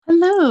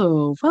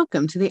Hello,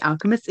 welcome to the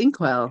Alchemists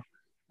Inkwell.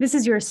 This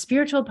is your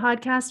spiritual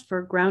podcast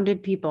for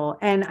grounded people.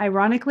 And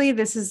ironically,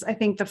 this is, I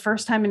think, the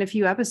first time in a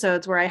few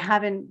episodes where I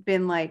haven't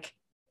been like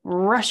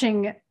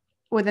rushing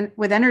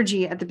with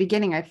energy at the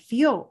beginning. I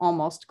feel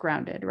almost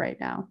grounded right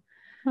now.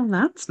 Well,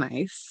 that's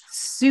nice.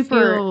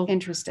 Super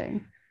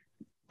interesting.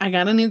 I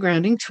got a new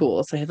grounding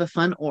tool, so I have a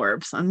fun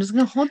orb. So I'm just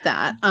gonna hold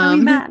that.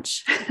 We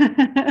match.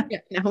 Yeah,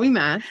 now we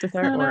match with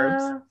our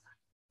orbs.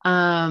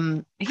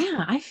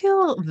 Yeah, I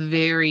feel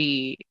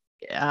very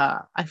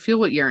I feel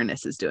what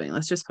Uranus is doing.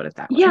 Let's just put it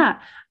that way. Yeah.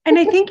 And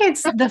I think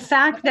it's the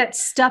fact that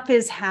stuff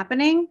is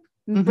happening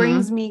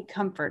brings me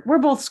comfort. We're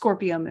both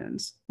Scorpio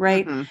moons,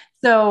 right?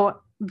 So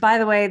by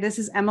the way, this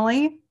is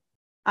Emily.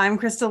 I'm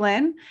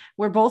KristaLyn.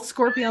 We're both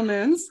Scorpio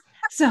moons.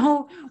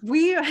 So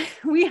we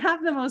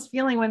have the most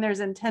feeling when there's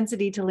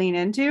intensity to lean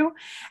into.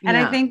 And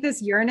I think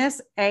this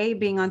Uranus, A,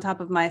 being on top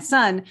of my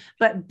sun,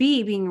 but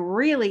B, being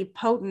really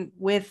potent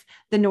with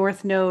the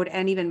North Node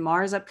and even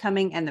Mars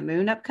upcoming and the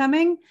moon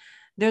upcoming.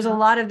 There's a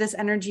lot of this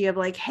energy of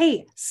like,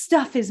 hey,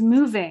 stuff is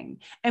moving.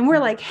 And we're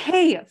like,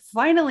 hey,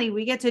 finally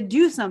we get to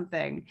do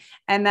something.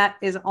 And that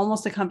is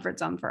almost a comfort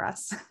zone for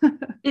us.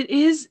 It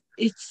is.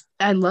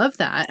 I love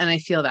that. And I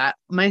feel that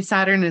my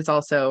Saturn is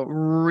also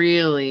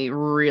really,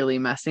 really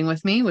messing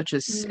with me, which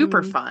is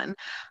super fun.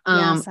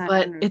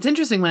 But it's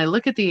interesting when I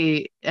look at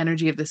the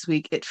energy of this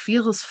week, it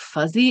feels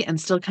fuzzy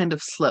and still kind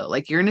of slow.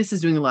 Like Uranus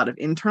is doing a lot of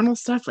internal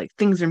stuff, like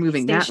things are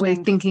moving that way,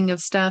 thinking of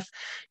stuff,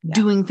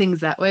 doing things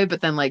that way. But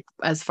then like,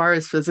 as far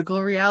as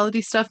physical reality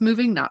stuff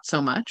moving, not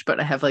so much, but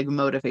I have like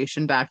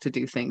motivation back to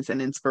do things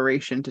and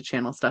inspiration to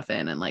channel stuff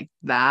in. And like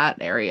that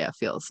area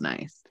feels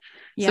nice.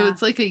 Yeah. So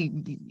it's like a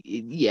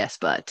yes,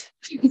 but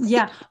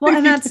yeah. Well,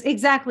 and that's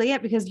exactly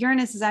it, because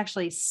Uranus is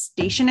actually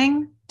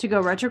stationing to go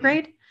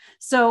retrograde.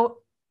 So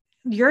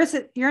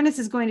Uranus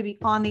is going to be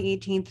on the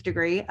 18th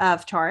degree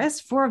of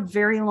Taurus for a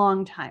very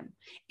long time.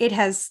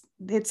 It's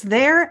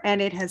there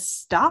and it has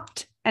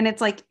stopped, and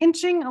it's like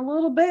inching a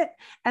little bit,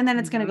 and then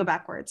it's going to go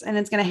backwards, and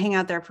it's going to hang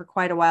out there for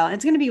quite a while.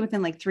 It's going to be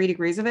within like 3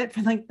 degrees of it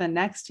for like the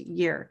next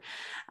year.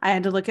 I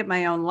had to look at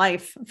my own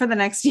life for the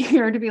next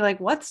year to be like,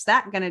 what's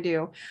that going to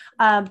do?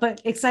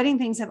 But exciting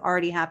things have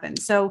already happened.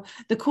 So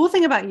the cool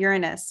thing about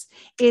Uranus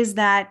is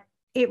that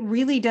it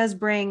really does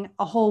bring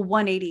a whole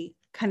 180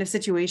 kind of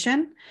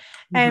situation.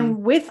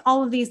 And with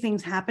all of these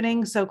things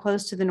happening so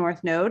close to the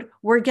North Node,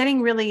 we're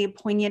getting really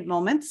poignant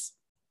moments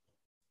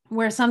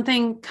where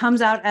something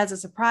comes out as a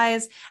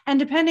surprise. And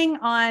depending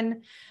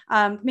on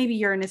maybe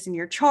Uranus in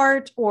your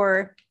chart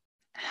or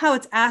how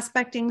it's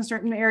aspecting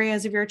certain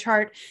areas of your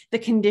chart, the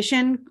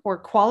condition or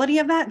quality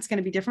of that, it's going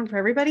to be different for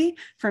everybody.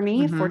 For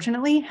me,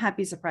 fortunately,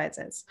 happy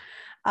surprises.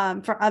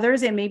 For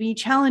others, it may be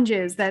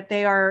challenges that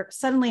they are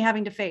suddenly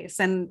having to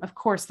face. And of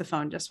course, the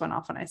phone just went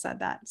off when I said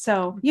that.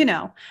 So,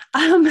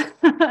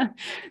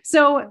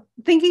 so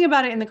thinking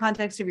about it in the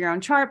context of your own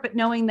chart, but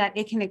knowing that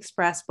it can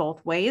express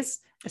both ways,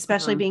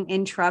 especially being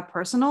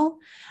intrapersonal.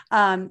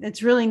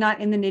 It's really not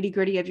in the nitty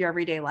gritty of your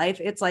everyday life.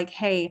 It's like,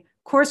 hey,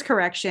 course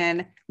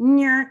correction.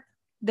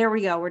 There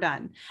we go. We're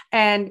done.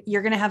 And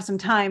you're going to have some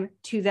time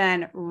to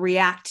then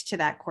react to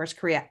that course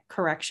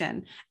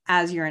correction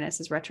as Uranus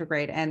is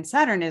retrograde and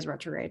Saturn is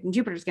retrograde and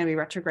Jupiter is going to be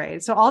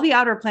retrograde. So all the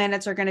outer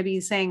planets are going to be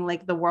saying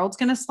like the world's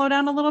going to slow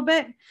down a little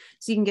bit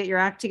so you can get your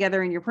act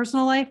together in your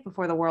personal life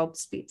before the world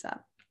speeds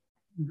up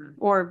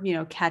or,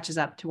 catches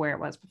up to where it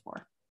was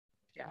before.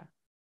 Yeah.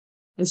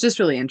 It's just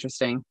really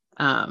interesting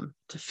to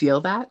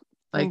feel that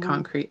like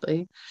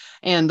concretely.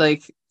 And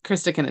like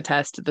Krista can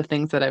attest to the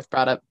things that I've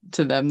brought up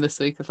to them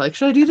this week of like,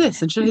 should I do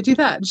this? And should I do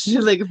that?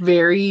 She's like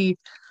very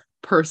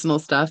personal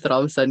stuff that all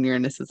of a sudden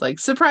Uranus is like,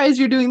 surprise,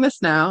 you're doing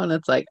this now. And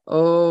it's like,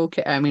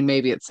 okay. I mean,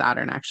 maybe it's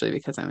Saturn actually,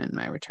 because I'm in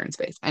my return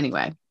space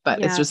anyway,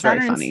 but it's just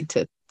very funny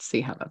to see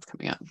how that's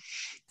coming up.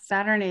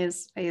 Saturn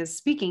is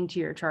speaking to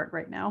your chart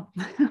right now.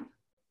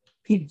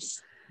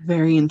 Yes.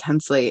 Very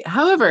intensely.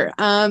 However,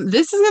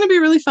 this is going to be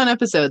a really fun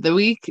episode.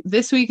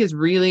 This week is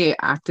really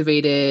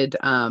activated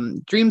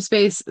dream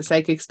space,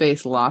 psychic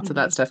space, lots of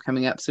that stuff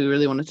coming up. So we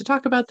really wanted to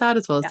talk about that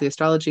as well as the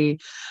astrology.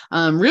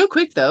 Real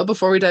quick though,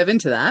 before we dive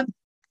into that,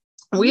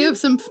 we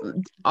have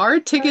our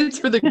tickets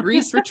for the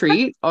Greece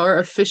retreat are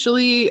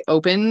officially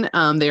open.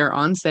 They are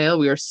on sale.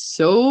 We are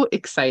so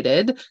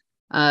excited.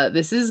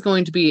 This is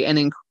going to be an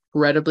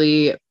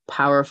incredibly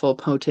powerful,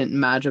 potent,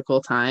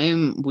 magical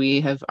time. We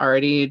have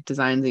already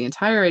designed the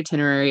entire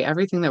itinerary,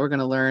 everything that we're going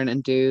to learn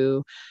and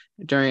do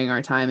during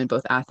our time in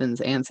both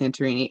Athens and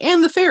Santorini,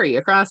 and the ferry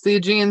across the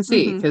Aegean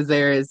Sea, because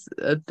there is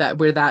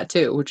that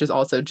too, which is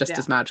also just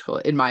as magical,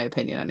 in my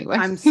opinion, anyway.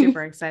 I'm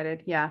super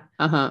excited. Yeah.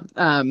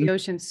 The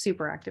ocean's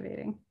super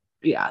activating.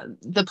 Yeah,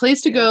 the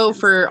place to go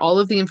for all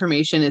of the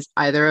information is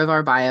either of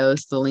our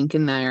bios. The link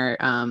in there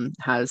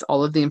has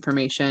all of the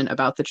information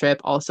about the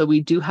trip. Also,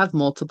 we do have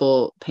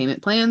multiple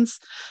payment plans,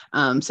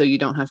 so you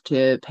don't have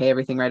to pay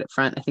everything right up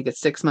front. I think it's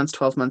 6 months,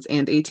 12 months,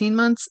 and 18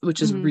 months,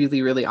 which is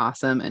really, really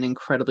awesome and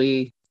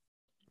incredibly.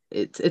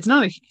 It's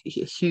not a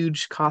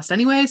huge cost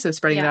anyway, so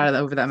spreading it out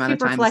over that amount of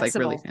time is like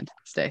really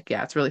fantastic.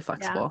 Yeah, it's really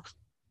flexible.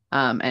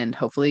 And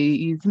hopefully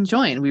you can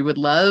join. We would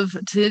love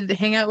to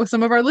hang out with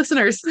some of our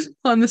listeners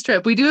on this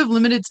trip. We do have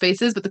limited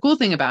spaces, but the cool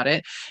thing about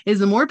it is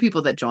the more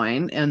people that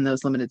join in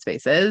those limited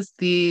spaces,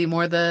 the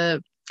more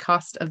the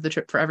cost of the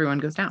trip for everyone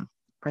goes down.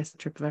 Price of the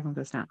trip for everyone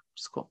goes down,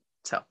 which is cool.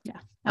 So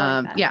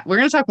yeah, we're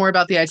going to talk more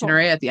about the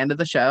itinerary at the end of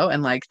the show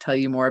and like tell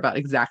you more about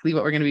exactly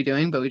what we're going to be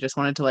doing. But we just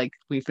wanted to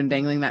we've been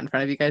dangling that in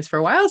front of you guys for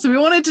a while. So we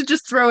wanted to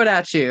just throw it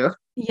at you.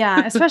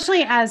 Yeah.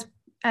 Especially as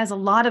a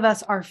lot of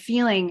us are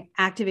feeling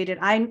activated.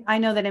 I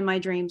know that in my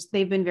dreams,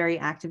 they've been very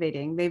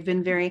activating. They've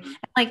been very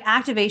like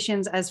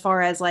activations as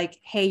far as like,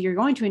 hey, you're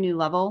going to a new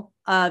level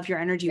of your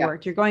energy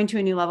work. You're going to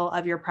a new level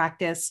of your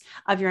practice,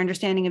 of your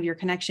understanding of your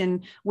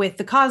connection with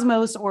the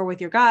cosmos or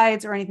with your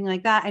guides or anything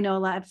like that. I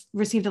know I've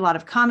received a lot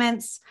of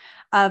comments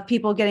of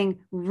people getting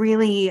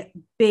really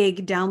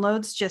big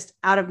downloads just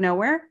out of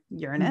nowhere,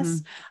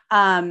 Uranus.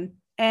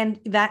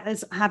 And that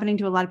is happening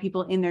to a lot of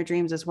people in their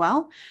dreams as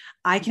well.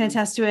 I can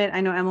attest to it.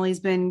 I know Emily's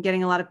been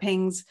getting a lot of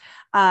pings.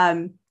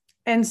 And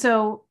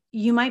so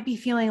you might be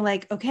feeling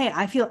like, okay,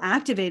 I feel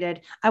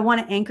activated. I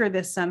want to anchor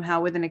this somehow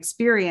with an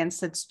experience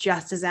that's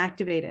just as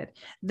activated.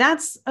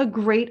 That's a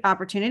great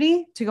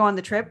opportunity to go on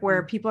the trip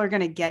where people are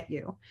going to get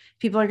you.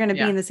 People are going to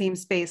be in the same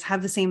space,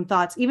 have the same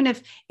thoughts. Even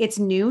if it's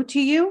new to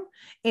you,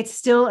 it's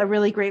still a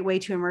really great way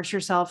to immerse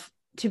yourself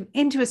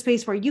into a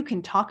space where you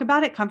can talk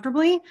about it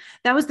comfortably.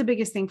 That was the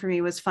biggest thing for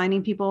me, was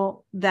finding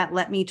people that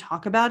let me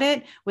talk about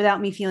it without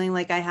me feeling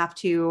like I have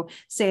to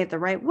say it the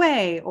right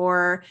way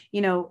or,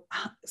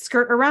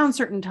 skirt around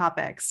certain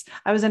topics.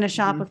 I was in a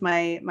shop with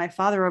my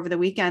father over the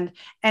weekend,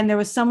 and there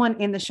was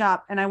someone in the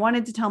shop, and I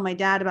wanted to tell my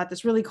dad about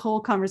this really cool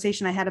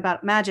conversation I had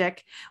about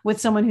magic with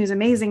someone who's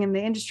amazing in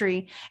the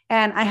industry.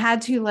 And I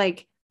had to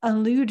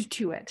allude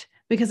to it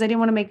because I didn't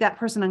want to make that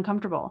person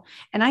uncomfortable.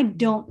 And I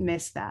don't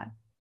miss that.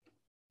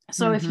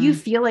 So if you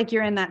feel like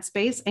you're in that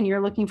space and you're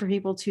looking for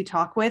people to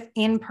talk with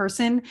in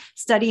person,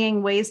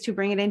 studying ways to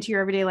bring it into your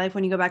everyday life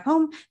when you go back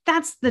home,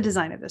 that's the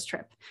design of this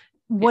trip,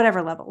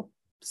 whatever level.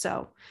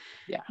 So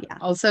yeah.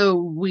 Also,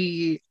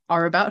 we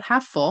are about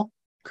half full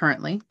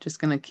currently. Just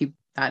going to keep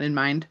that in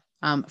mind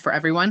for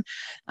everyone.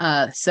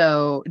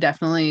 So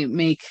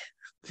definitely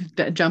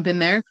jump in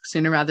there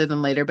sooner rather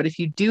than later. But if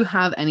you do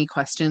have any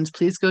questions,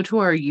 please go to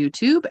our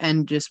YouTube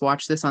and just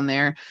watch this on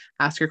there.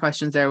 Ask your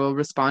questions there. We'll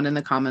respond in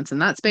the comments in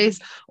that space,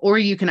 or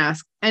you can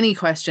ask any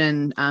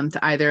question to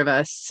either of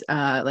us,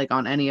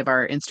 on any of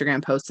our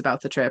Instagram posts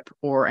about the trip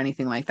or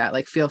anything like that.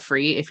 Feel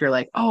free if you're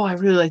like, oh, I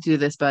really like to do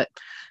this, but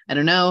I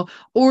don't know.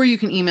 Or you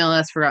can email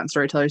us,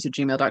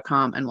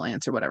 forgottenstorytellers@gmail.com, and we'll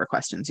answer whatever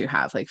questions you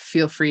have.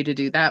 Feel free to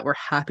do that. We're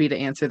happy to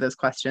answer those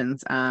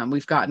questions.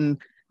 We've gotten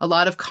a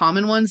lot of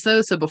common ones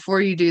though. So before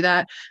you do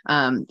that,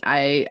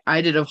 I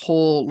did a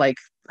whole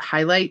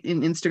highlight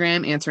in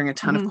Instagram answering a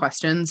ton of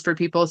questions for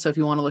people. So if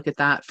you want to look at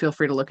that, feel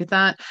free to look at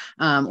that.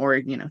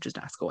 Or, just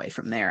ask away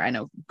from there. I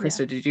know,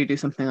 Krista, did you do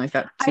something like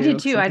that too? I did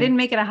too. I didn't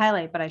make it a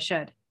highlight, but I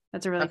should.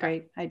 That's a really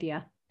great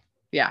idea.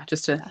 Yeah.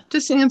 Just to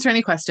answer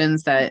any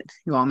questions that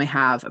you all may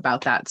have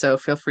about that. So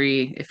feel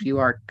free if you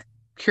are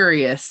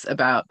curious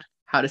about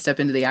how to step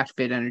into the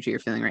activated energy you're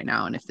feeling right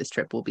now, and if this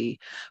trip will be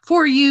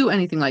for you,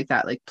 anything like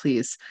that,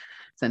 please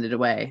send it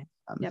away.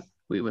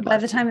 We would. By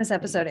the time this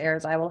episode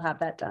airs, I will have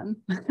that done.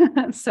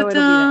 So it'll be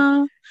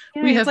there.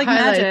 Yeah, we have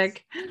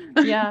magic.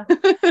 Yeah.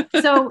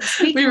 So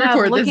we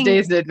record this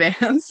days in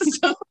advance.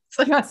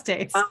 So just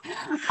days.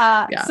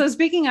 So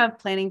speaking of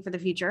planning for the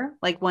future,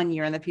 1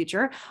 year in the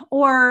future,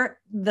 or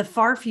the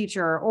far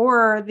future,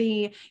 or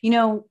the,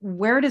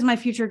 where does my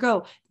future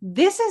go?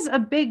 This is a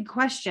big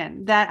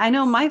question that I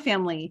know my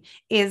family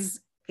is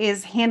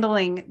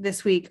handling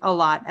this week a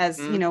lot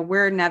as,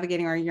 we're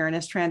navigating our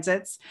Uranus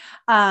transits.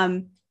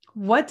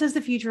 What does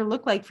the future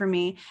look like for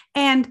me?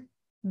 And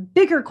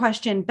bigger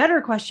question, better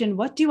question,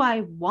 what do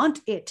I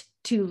want it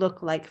to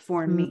look like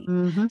for me?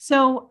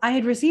 So I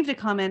had received a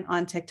comment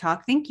on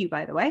TikTok, thank you,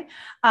 by the way,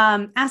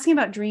 asking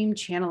about dream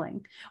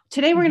channeling.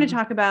 Today, we're going to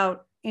talk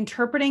about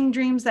interpreting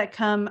dreams that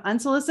come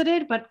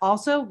unsolicited, but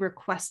also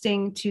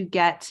requesting to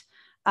get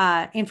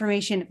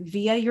information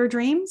via your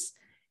dreams.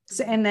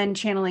 So, and then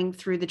channeling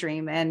through the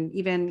dream, and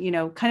even,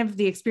 kind of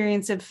the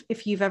experience of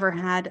if you've ever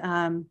had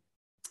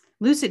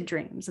lucid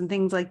dreams and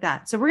things like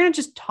that. So we're going to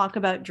just talk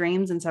about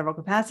dreams in several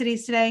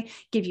capacities today,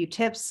 give you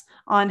tips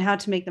on how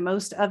to make the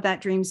most of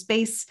that dream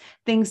space,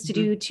 things to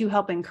do to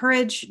help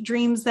encourage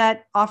dreams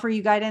that offer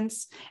you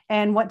guidance,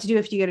 and what to do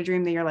if you get a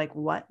dream that you're like,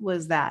 what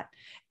was that?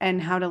 And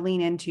how to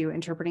lean into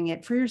interpreting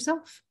it for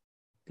yourself.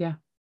 Yeah,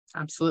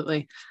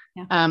 absolutely.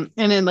 Yeah. And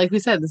then, like we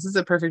said, this is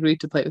a perfect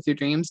week to play with your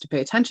dreams, to pay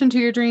attention to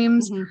your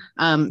dreams,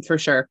 for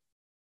sure.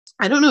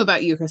 I don't know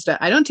about you, Krista.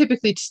 I don't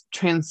typically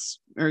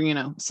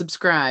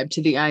subscribe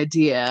to the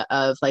idea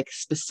of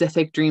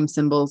specific dream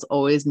symbols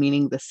always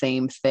meaning the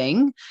same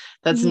thing.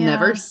 That's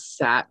never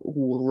sat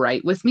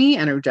right with me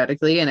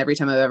energetically. And every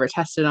time I've ever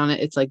tested on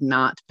it, it's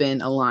not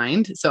been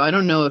aligned. So I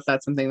don't know if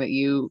that's something that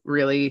you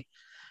really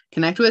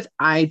connect with.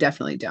 I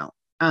definitely don't.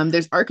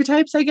 There's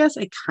archetypes, I guess,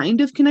 I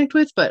kind of connect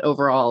with, but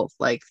overall,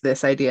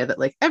 this idea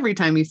that every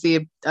time you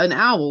see an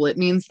owl, it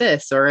means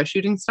this, or a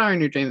shooting star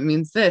in your dream, it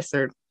means this,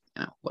 or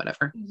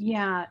whatever.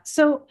 Yeah.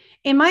 So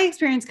in my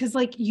experience, because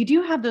like you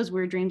do have those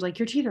weird dreams, like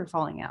your teeth are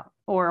falling out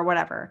or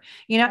whatever,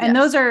 and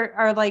those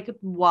are like,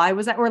 why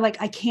was that? Or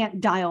like, I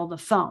can't dial the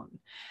phone.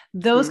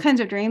 Those kinds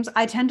of dreams,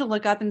 I tend to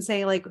look up and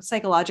say, like,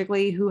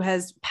 psychologically, who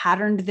has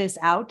patterned this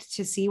out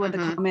to see what the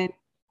common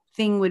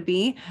thing would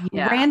be.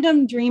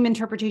 Random dream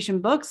interpretation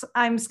books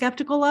I'm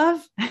skeptical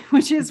of,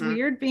 which is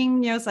weird,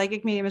 being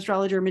psychic, medium,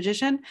 astrologer,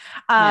 magician,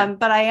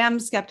 but I am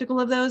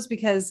skeptical of those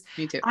because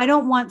I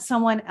don't want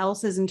someone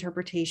else's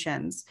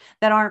interpretations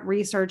that aren't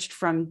researched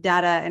from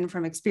data and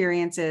from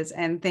experiences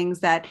and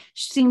things that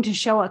seem to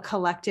show a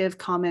collective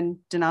common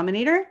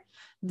denominator.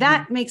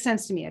 That makes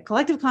sense to me. A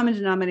collective common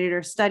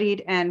denominator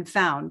studied and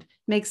found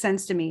makes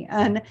sense to me.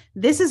 And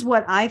this is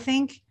what I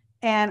think.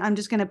 And I'm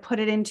just going to put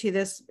it into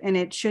this, and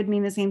it should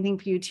mean the same thing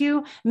for you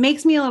too.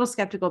 Makes me a little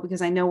skeptical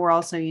because I know we're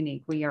all so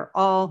unique. We are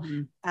all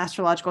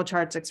astrological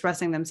charts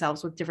expressing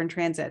themselves with different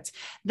transits.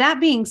 That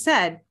being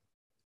said,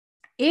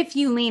 if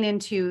you lean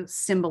into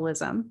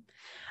symbolism,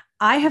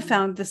 I have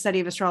found the study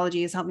of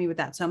astrology has helped me with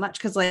that so much,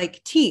 because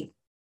like teeth,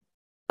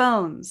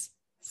 bones,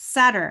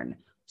 Saturn,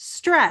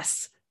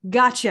 stress,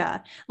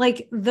 gotcha.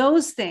 Like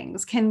those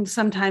things can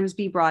sometimes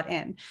be brought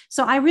in.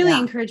 So I really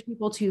encourage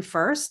people to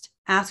first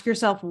ask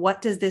yourself,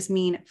 what does this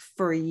mean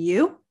for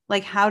you?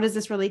 Like, how does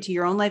this relate to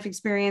your own life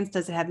experience?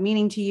 Does it have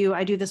meaning to you?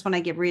 I do this when I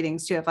give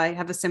readings too. If I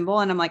have a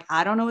symbol and I'm like,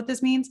 I don't know what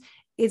this means.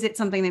 Is it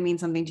something that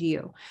means something to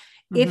you?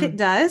 If it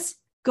does,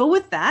 go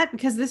with that,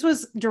 because this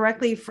was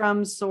directly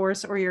from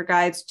source or your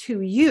guides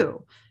to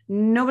you.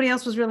 Nobody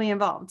else was really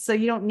involved. So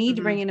you don't need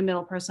to bring in a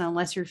middle person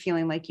unless you're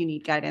feeling like you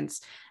need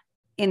guidance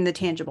in the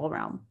tangible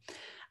realm.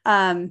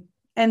 And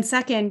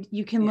second,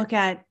 you can look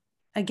at,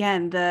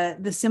 again,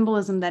 the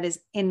symbolism that is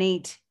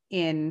innate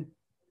in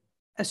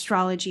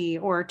astrology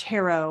or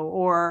tarot,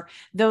 or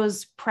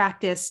those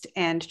practiced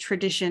and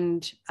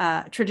tradition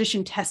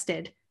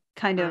tested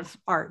kind of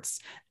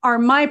arts are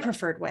my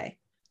preferred way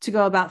to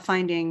go about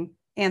finding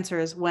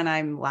answers when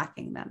I'm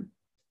lacking them.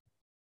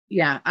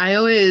 Yeah. I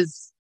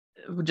always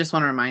just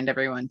want to remind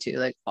everyone too,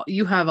 like,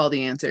 you have all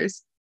the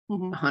answers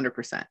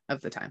 100%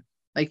 of the time.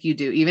 Like you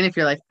do, even if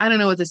you're like, I don't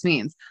know what this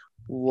means.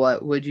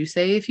 What would you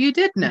say if you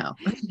did know?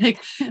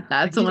 Like,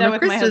 that's one of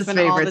Krista's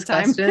favorite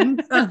questions.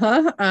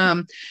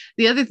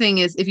 The other thing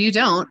is, if you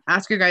don't,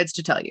 ask your guides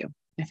to tell you.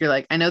 If you're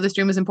like, I know this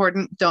dream is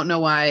important, don't know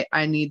why,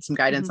 I need some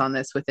guidance on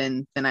this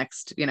within the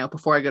next,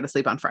 before I go to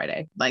sleep on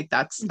Friday. Like,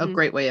 that's a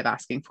great way of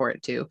asking for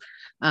it too.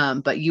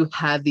 But you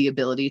have the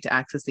ability to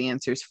access the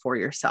answers for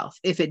yourself.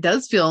 If it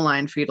does feel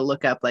aligned for you to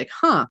look up, like,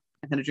 I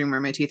had a dream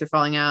where my teeth are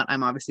falling out,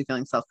 I'm obviously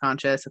feeling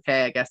self-conscious.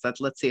 Okay, I guess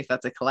let's see if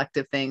that's a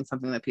collective thing,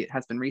 something that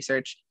has been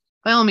researched.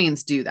 By all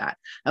means, do that.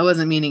 I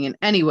wasn't meaning in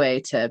any way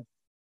to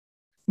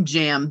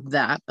jam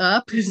that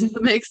up, if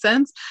that makes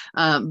sense.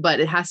 But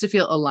it has to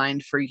feel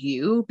aligned for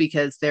you,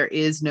 because there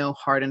is no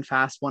hard and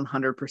fast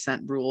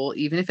 100% rule,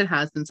 even if it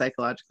has been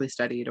psychologically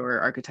studied or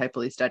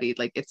archetypally studied.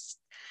 Like, it's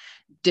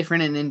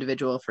different and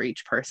individual for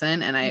each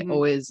person. And I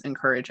always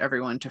encourage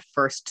everyone to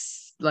first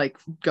like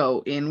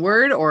go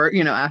inward, or,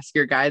 ask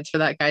your guides for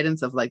that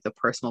guidance of like the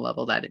personal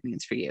level that it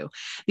means for you.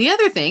 The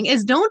other thing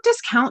is, don't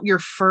discount your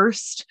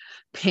first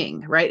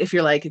ping, right? If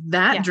you're like,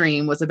 that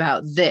dream was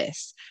about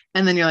this,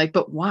 and then you're like,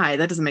 but why?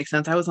 That doesn't make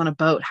sense. I was on a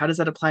boat. How does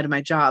that apply to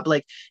my job?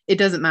 Like, it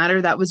doesn't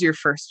matter. That was your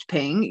first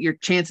ping. Your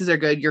chances are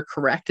good you're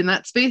correct in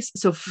that space.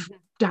 So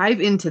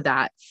dive into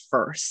that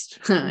first.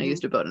 I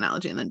used a boat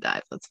analogy and then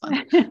dive. That's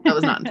fun. That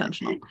was not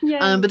intentional.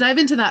 But dive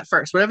into that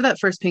first. Whatever that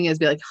first ping is,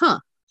 be like, how?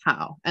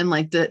 And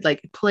like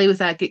play with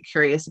that, get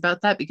curious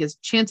about that, because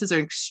chances are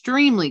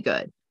extremely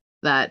good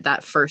that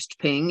that first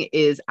ping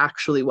is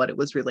actually what it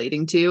was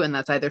relating to. And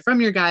that's either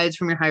from your guides,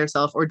 from your higher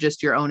self, or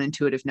just your own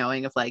intuitive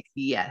knowing of like,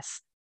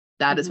 yes,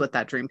 that is what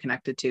that dream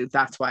connected to.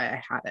 That's why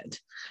I had it.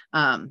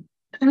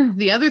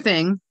 The other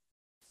thing,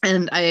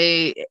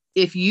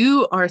 if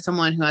you are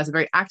someone who has a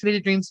very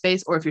activated dream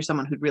space, or if you're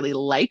someone who'd really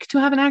like to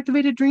have an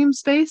activated dream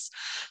space,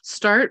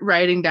 start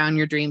writing down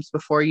your dreams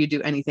before you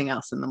do anything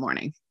else in the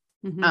morning.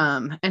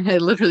 And I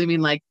literally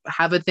mean like,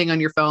 have a thing on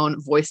your phone,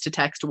 voice to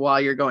text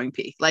while you're going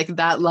pee, like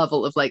that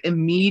level of like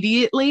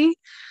immediately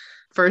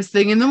first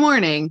thing in the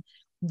morning,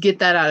 get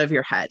that out of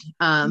your head.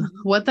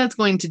 What that's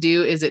going to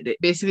do is it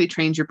basically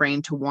trains your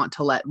brain to want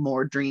to let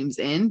more dreams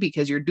in,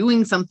 because you're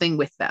doing something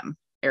with them,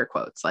 air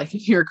quotes, like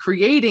you're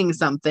creating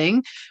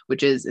something,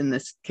 which is in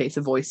this case,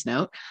 a voice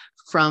note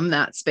from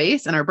that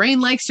space. And our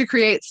brain likes to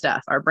create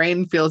stuff. Our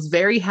brain feels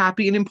very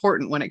happy and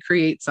important when it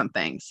creates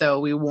something. So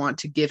we want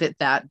to give it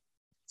that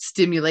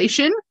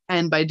stimulation.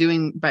 And by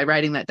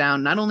writing that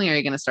down, not only are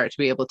you going to start to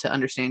be able to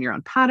understand your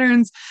own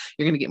patterns,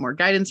 you're going to get more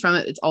guidance from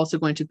it. It's also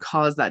going to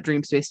cause that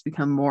dream space to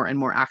become more and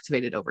more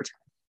activated over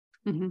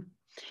time.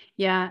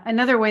 Yeah.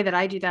 Another way that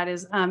I do that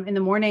is in the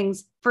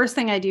mornings, first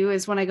thing I do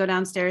is when I go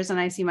downstairs and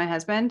I see my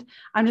husband,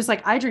 I'm just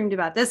like, I dreamed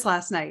about this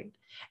last night.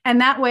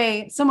 And that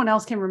way someone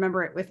else can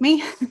remember it with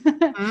me.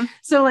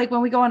 So like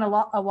when we go on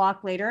a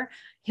walk later,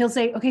 he'll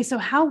say, okay, so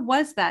how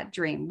was that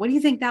dream? What do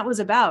you think that was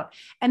about?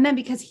 And then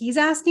because he's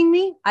asking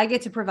me, I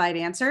get to provide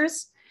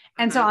answers.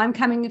 And so I'm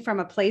coming from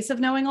a place of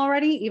knowing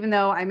already, even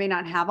though I may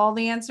not have all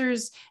the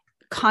answers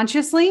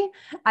consciously.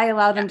 I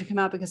allow them to come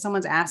out because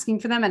someone's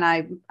asking for them, and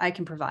I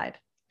can provide.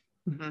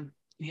 Mm-hmm.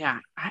 Yeah.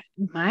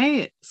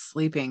 My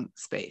sleeping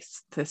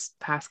space this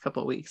past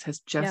couple of weeks has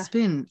just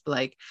been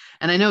like,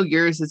 and I know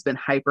yours has been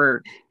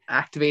hyper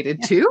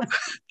activated too,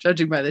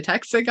 judging by the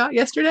text I got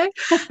yesterday.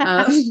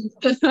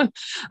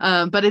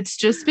 But it's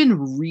just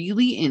been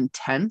really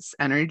intense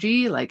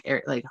energy, like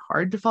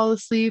hard to fall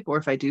asleep, or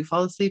if I do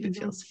fall asleep, it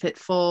feels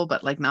fitful,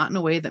 but like not in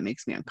a way that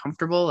makes me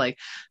uncomfortable. Like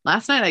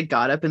last night I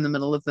got up in the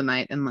middle of the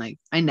night, and like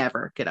I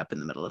never get up in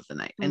the middle of the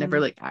night. I never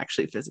like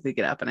actually physically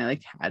get up, and I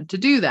like had to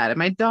do that, and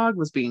my dog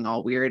was being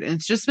all weird, and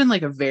it's just been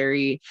like a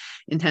very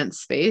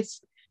intense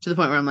space, to the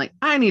point where I'm like,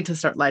 I need to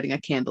start lighting a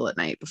candle at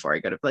night before I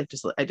go to like,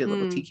 just, I do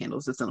little tea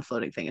candles. It's not a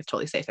floating thing. It's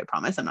totally safe. I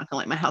promise. I'm not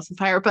gonna light my house on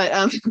fire, but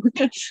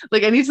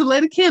like I need to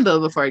light a candle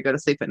before I go to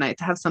sleep at night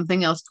to have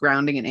something else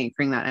grounding and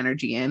anchoring that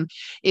energy in.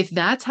 If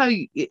that's how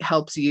it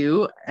helps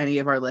you, any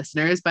of our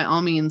listeners, by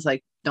all means,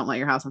 like don't light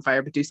your house on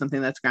fire, but do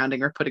something that's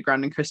grounding, or put a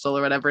grounding crystal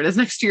or whatever it is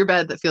next to your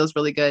bed that feels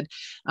really good.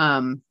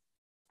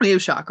 We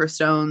have chakra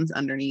stones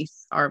underneath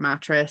our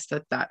mattress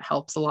that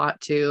helps a lot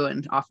too.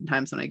 And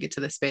oftentimes when I get to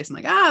this space, I'm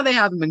like, they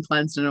haven't been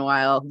cleansed in a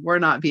while. We're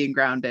not being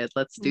grounded.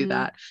 Let's do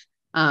that.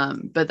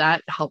 But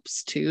that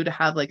helps too, to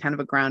have like kind of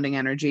a grounding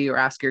energy, or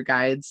ask your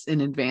guides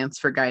in advance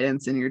for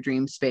guidance in your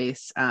dream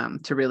space,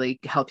 to really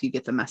help you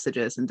get the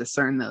messages and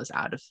discern those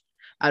out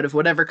of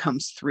whatever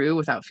comes through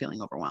without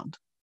feeling overwhelmed.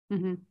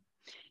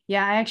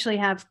 Yeah, I actually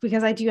have,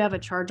 because I do have a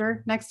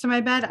charger next to my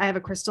bed. I have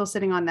a crystal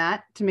sitting on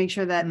that to make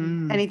sure that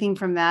anything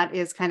from that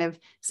is kind of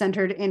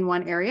centered in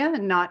one area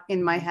and not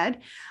in my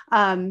head.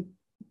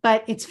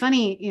 But it's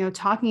funny,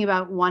 talking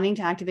about wanting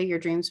to activate your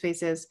dream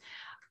spaces.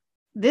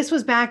 This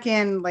was back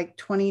in like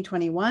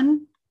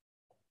 2021.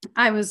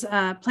 I was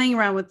playing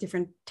around with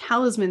different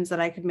talismans that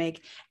I could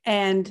make.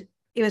 And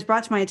it was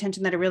brought to my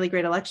attention that a really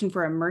great election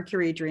for a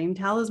Mercury dream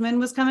talisman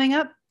was coming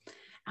up.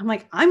 I'm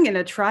like, I'm going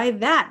to try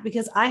that,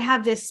 because I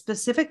have this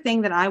specific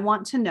thing that I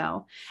want to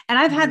know. And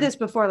I've had this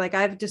before. Like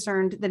I've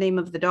discerned the name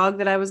of the dog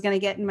that I was going to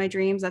get in my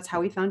dreams. That's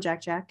how we found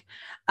Jack.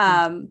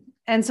 And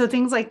so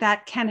things like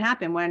that can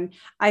happen when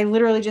I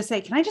literally just say,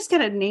 can I just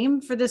get a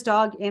name for this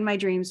dog in my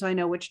dream, so I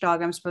know which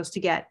dog I'm supposed to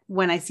get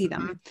when I see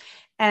them?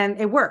 And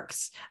it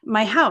works.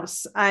 My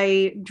house,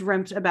 I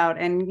dreamt about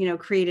and,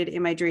 created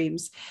in my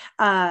dreams.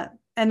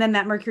 And then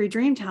that Mercury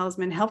dream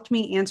talisman helped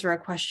me answer a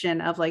question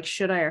of like,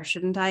 should I or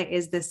shouldn't I?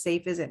 Is this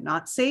safe? Is it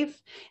not safe?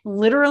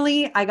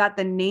 Literally, I got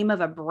the name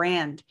of a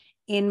brand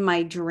in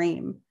my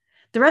dream.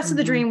 The rest of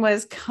the dream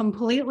was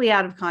completely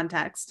out of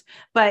context.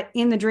 But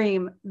in the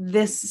dream,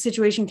 this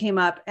situation came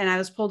up and I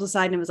was pulled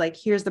aside and it was like,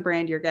 here's the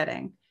brand you're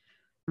getting.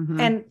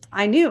 And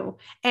I knew.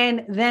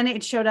 And then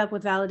it showed up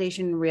with validation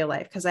in real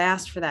life, because I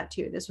asked for that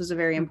too. This was a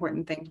very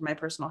important thing for my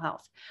personal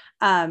health.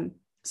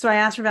 So I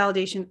asked for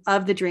validation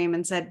of the dream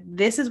and said,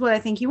 this is what I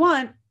think you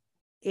want.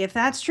 If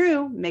that's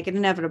true, make it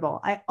inevitable.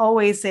 I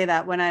always say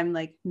that when I'm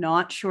like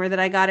not sure that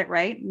I got it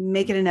right,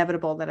 make it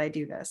inevitable that I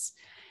do this.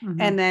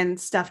 And then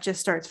stuff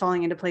just starts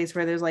falling into place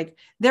where there's like,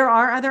 there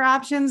are other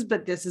options,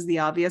 but this is the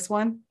obvious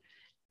one.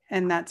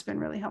 And that's been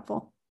really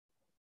helpful.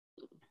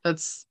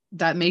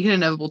 That make it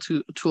inevitable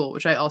tool,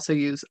 which I also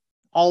use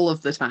all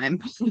of the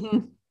time.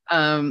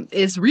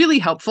 Is really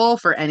helpful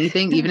for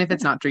anything, even if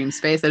it's not dream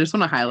space. I just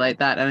want to highlight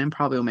that, and I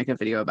probably will make a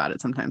video about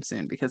it sometime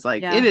soon, because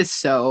it is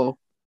so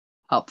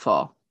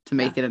helpful to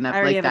make it enough. I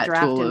already like have that a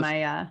draft tool in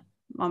my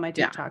on my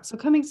TikTok, so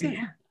coming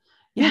soon.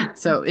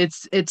 So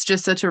it's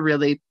just such a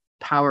really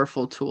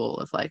powerful tool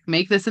of like,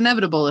 make this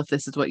inevitable if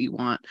this is what you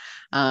want.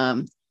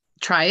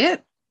 Try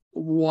it,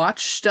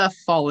 watch stuff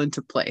fall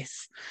into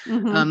place.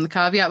 The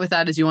caveat with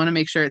that is you want to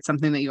make sure it's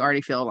something that you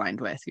already feel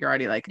aligned with. You're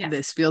already like,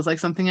 this feels like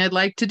something I'd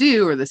like to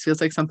do, or this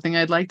feels like something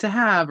I'd like to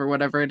have, or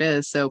whatever it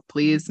is. So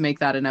please make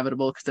that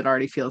inevitable, because it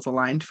already feels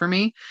aligned for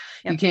me.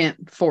 You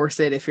can't force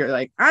it if you're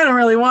like, I don't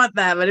really want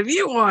that, but if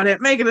you want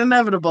it, make it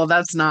inevitable.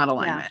 That's not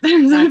alignment.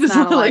 So I just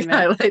want to like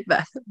highlight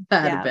that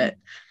a bit.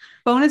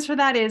 Bonus for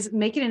that is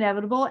make it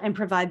inevitable and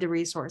provide the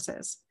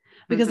resources.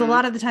 Because a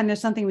lot of the time there's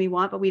something we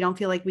want, but we don't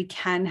feel like we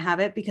can have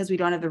it because we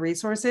don't have the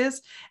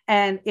resources.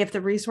 And if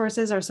the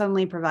resources are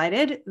suddenly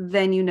provided,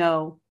 then you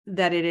know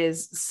that it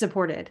is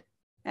supported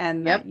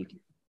and that you can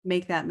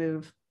make that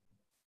move.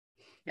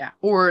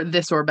 Or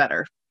this or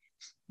better.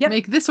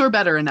 Make this or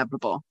better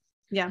inevitable.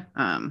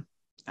 And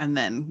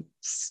then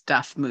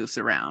stuff moves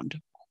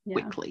around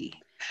quickly.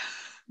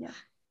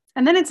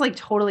 And then it's like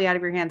totally out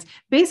of your hands.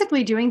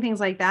 Basically doing things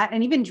like that,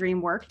 and even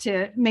dream work,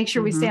 to make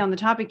sure we stay on the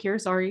topic here.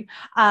 Sorry.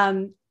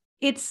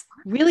 It's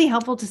really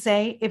helpful to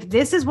say, if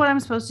this is what I'm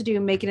supposed to do,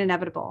 make it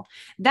inevitable.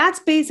 That's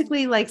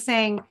basically like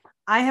saying,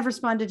 I have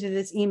responded to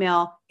this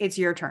email. It's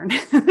your turn.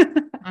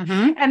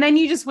 And then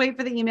you just wait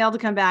for the email to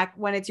come back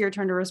when it's your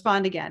turn to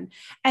respond again.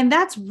 And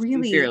that's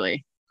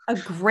really a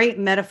great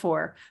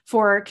metaphor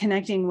for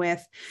connecting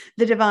with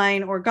the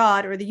divine or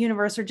God or the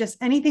universe, or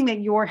just anything that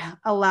you're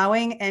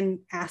allowing and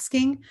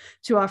asking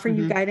to offer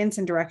you guidance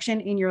and direction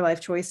in your life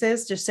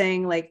choices. Just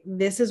saying like,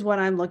 this is what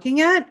I'm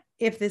looking at.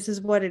 If this is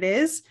what it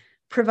is,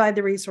 provide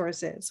the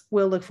resources.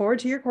 We'll look forward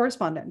to your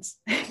correspondence.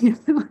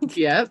 Like,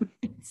 yep.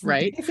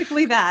 Right.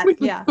 Basically that. We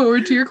look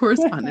forward to your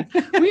correspondence.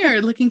 We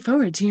are looking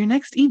forward to your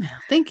next email.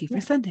 Thank you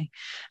for sending.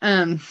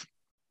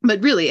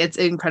 But really, it's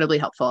incredibly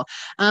helpful.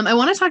 I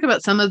want to talk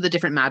about some of the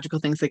different magical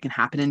things that can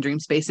happen in dream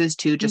spaces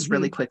too, just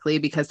really quickly,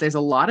 because there's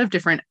a lot of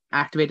different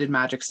activated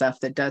magic stuff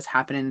that does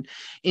happen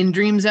in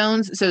dream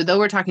zones. So though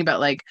we're talking about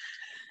like,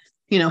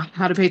 you know,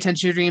 how to pay attention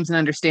to your dreams and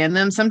understand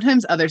them,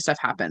 sometimes other stuff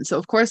happens. So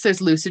of course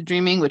there's lucid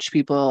dreaming, which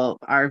people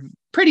are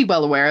pretty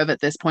well aware of at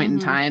this point in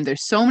time.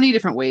 There's so many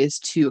different ways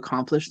to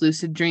accomplish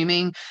lucid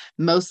dreaming.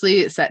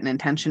 Mostly set an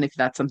intention if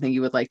that's something you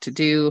would like to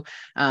do.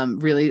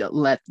 Really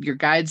let your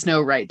guides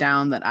know, write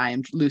down that I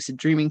am lucid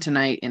dreaming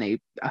tonight in a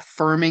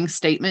affirming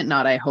statement,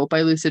 not I hope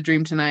I lucid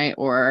dream tonight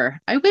or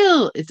I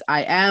will. It's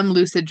I am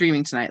lucid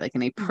dreaming tonight, like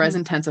in a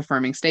present tense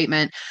affirming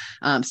statement.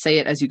 Say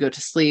it as you go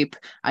to sleep.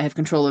 I have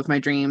control of my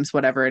dreams,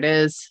 whatever it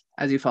is.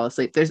 As you fall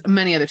asleep. There's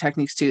many other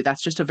techniques too.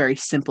 That's just a very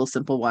simple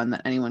one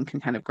that anyone can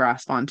kind of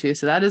grasp onto.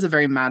 So that is a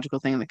very magical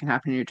thing that can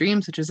happen in your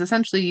dreams, which is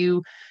essentially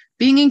you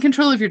being in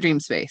control of your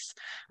dream space.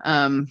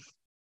 On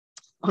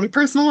a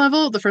personal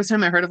level, the first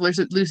time I heard of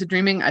lucid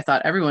dreaming, I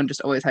thought everyone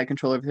just always had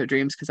control over their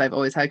dreams because I've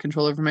always had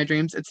control over my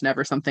dreams. It's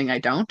never something I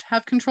don't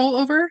have control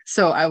over.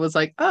 So I was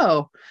like,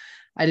 oh,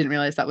 I didn't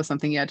realize that was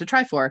something you had to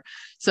try for.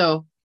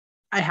 So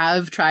I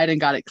have tried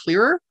and got it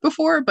clearer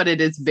before, but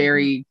it is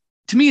very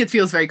to me, it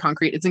feels very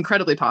concrete. It's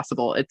incredibly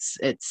possible.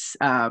 It's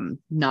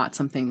not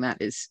something that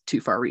is too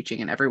far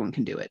reaching and everyone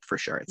can do it for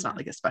sure. It's not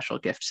like a special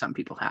gift some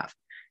people have.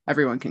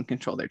 Everyone can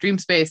control their dream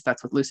space.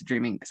 That's what lucid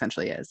dreaming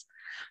essentially is.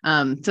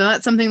 So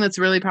that's something that's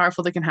really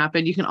powerful that can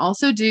happen. You can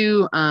also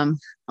do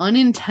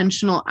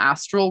unintentional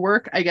astral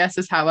work, I guess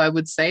is how I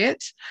would say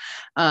it,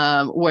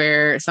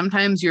 where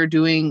sometimes you're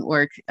doing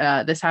work.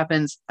 This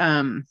happens.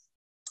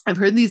 I've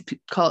heard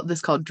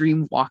this called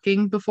dream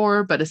walking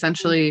before, but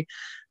essentially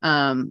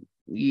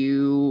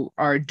you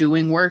are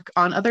doing work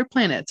on other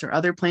planets or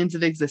other planes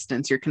of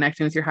existence. You're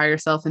connecting with your higher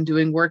self and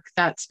doing work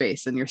that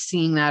space, and you're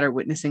seeing that or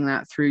witnessing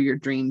that through your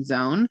dream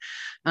zone.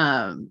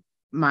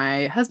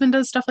 My husband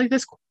does stuff like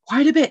this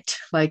quite a bit,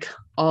 like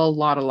a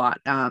lot.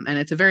 And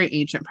it's a very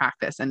ancient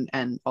practice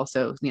and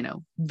also, you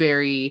know,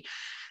 very,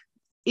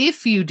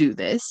 if you do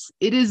this,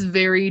 it is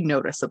very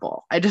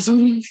noticeable. I just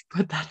want to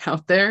put that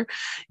out there.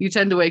 You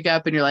tend to wake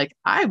up and you're like,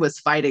 I was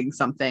fighting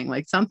something,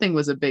 like something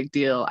was a big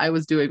deal. I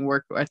was doing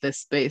work at this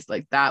space,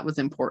 like that was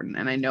important.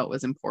 And I know it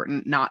was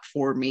important, not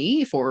for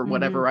me, for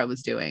whatever I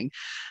was doing.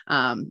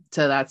 So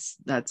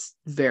that's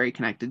very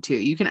connected to.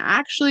 You can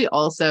actually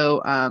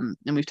also, and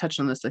we've touched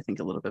on this, I think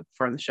a little bit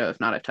before on the show.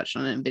 If not, I've touched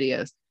on it in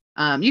videos.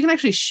 You can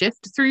actually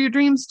shift through your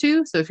dreams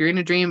too. So if you're in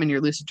a dream and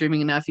you're lucid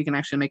dreaming enough, you can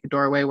actually make a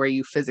doorway where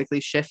you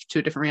physically shift to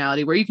a different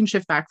reality where you can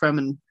shift back from,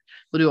 and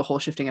we'll do a whole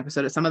shifting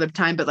episode at some other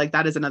time, but like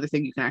that is another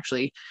thing you can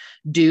actually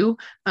do.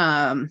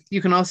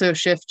 You can also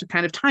shift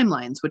kind of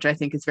timelines, which I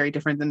think is very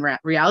different than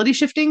reality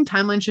shifting.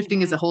 Timeline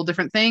shifting is a whole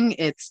different thing.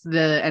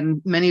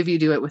 And many of you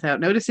do it without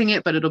noticing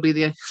it, but it'll be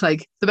the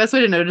best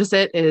way to notice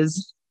it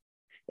is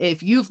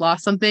if you've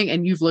lost something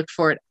and you've looked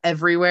for it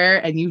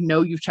everywhere and you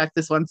know you've checked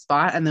this one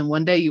spot, and then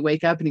one day you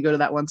wake up and you go to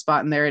that one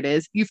spot and there it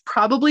is, you've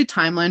probably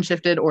timeline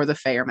shifted or the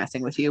Fae are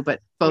messing with you, but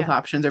both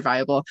options are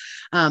viable.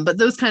 But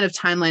those kind of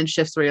timeline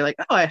shifts where you're like,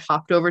 oh, I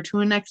hopped over to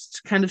a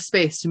next kind of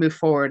space to move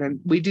forward. And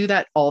we do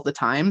that all the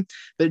time.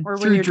 But or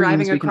when you're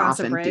driving across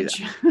a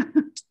bridge.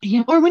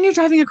 Yeah, or when you're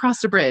driving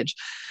across a bridge.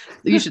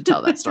 You should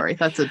tell that story.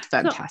 That's a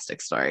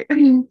fantastic story.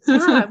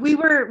 Yeah, we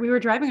were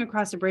driving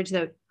across a bridge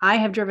that I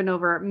have driven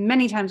over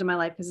many times in my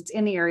life because it's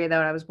in the area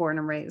that I was born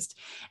and raised.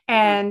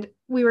 And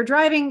we were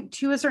driving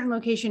to a certain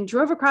location,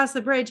 drove across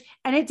the bridge,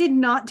 and it did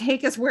not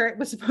take us where it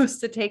was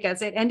supposed to take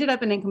us. It ended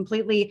up in a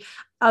completely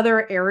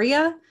other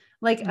area.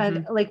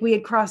 Like we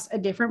had crossed a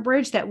different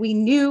bridge that we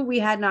knew we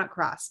had not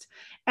crossed.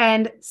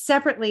 And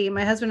separately,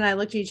 my husband and I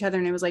looked at each other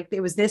and it was like,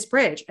 it was this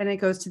bridge and it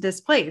goes to this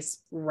place,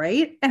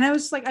 right? And I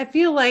was just like, I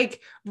feel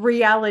like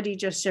reality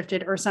just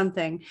shifted or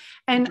something.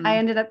 And I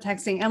ended up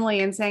texting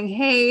Emily and saying,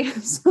 hey,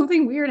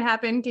 something weird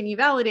happened. Can you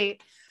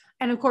validate?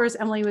 And of course,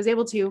 Emily was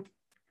able to.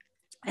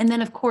 And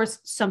then, of course,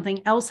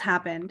 something else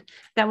happened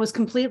that was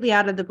completely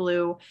out of the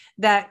blue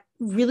that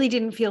really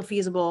didn't feel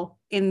feasible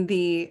in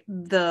the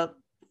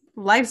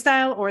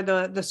lifestyle or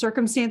the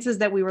circumstances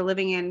that we were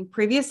living in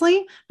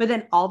previously, but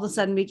then all of a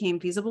sudden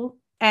became feasible.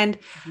 And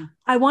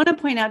I want to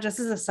point out, just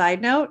as a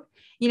side note,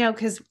 you know,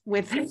 because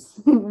with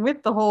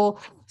the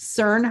whole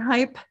CERN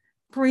hype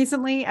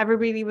recently,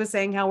 everybody was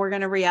saying how we're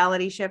going to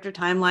reality shift or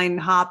timeline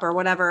hop or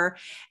whatever.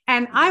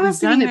 And I was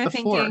sitting there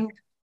thinking,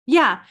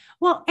 yeah,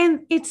 well,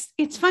 and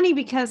it's funny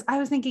because I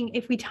was thinking,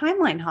 if we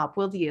timeline hop,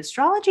 will the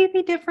astrology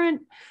be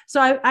different?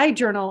 So I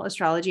journal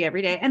astrology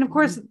every day. And of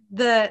course,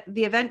 the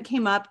event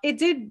came up. It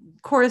did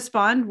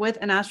correspond with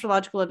an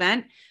astrological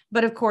event,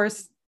 but of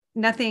course,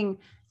 nothing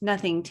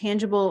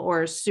tangible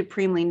or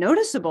supremely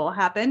noticeable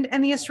happened.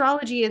 And the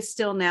astrology is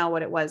still now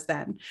what it was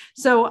then.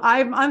 So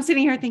I'm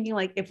sitting here thinking,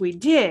 like, if we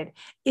did,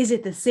 is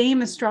it the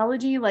same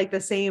astrology, like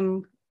the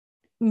same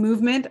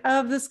movement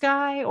of the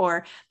sky,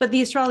 but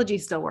the astrology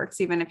still works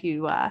even if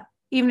you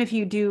even if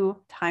you do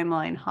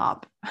timeline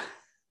hop.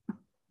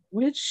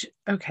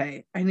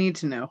 Okay, I need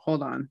to know.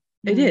 Hold on.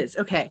 It is.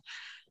 Okay.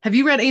 Have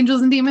you read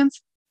Angels and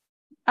Demons?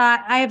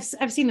 I've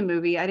seen the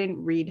movie. I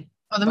didn't read.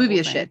 Oh, the movie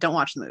is shit. Don't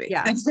watch the movie.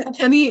 Yeah.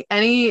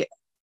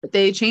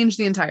 They changed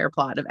the entire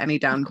plot of any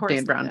Dan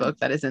Brown book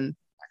that is in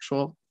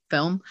actual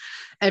film.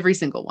 Every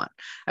single one.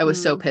 I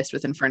was so pissed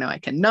with Inferno. I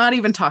cannot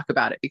even talk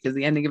about it because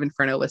the ending of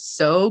Inferno was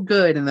so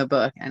good in the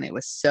book and it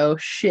was so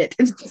shit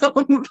in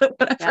film. But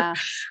whatever. Yeah.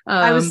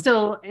 I was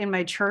still in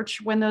my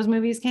church when those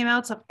movies came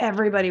out, so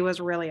everybody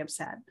was really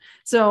upset.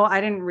 So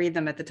I didn't read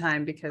them at the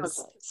time because.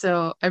 Okay.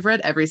 So I've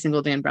read every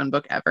single Dan Brown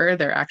book ever.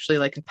 They're actually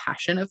like a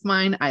passion of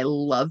mine. I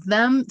love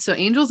them. So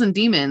Angels and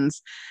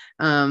Demons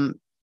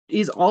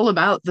is all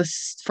about the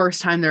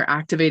first time they're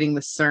activating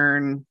the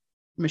CERN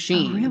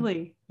machine. Oh,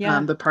 really? Yeah.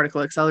 The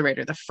particle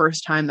accelerator, the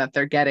first time that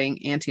they're getting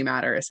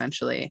antimatter,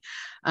 essentially.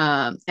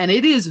 And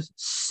it is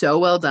so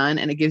well done,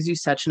 and it gives you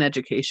such an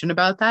education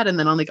about that. And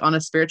then on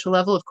a spiritual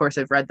level, of course,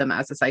 I've read them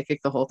as a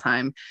psychic the whole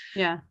time.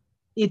 Yeah.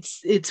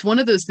 It's one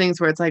of those things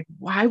where it's like,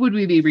 why would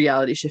we be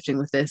reality shifting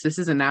with this? This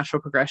is a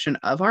natural progression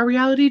of our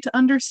reality to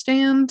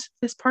understand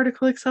this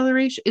particle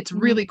acceleration. It's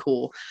really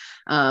cool.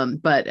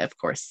 But of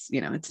course,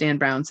 it's Dan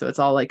Brown, so it's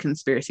all like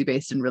conspiracy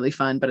based and really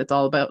fun, but it's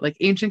all about like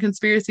ancient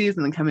conspiracies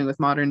and then coming with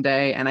modern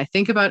day. And I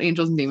think about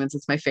Angels and Demons.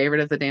 It's my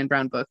favorite of the Dan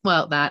Brown book.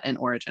 Well, that and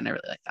Origin. I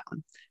really like that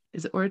one.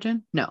 Is it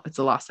Origin? No, it's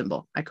The Lost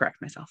Symbol. I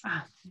correct myself.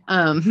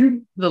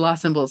 The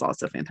Lost Symbol is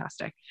also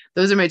fantastic.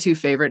 Those are my two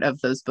favorite of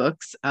those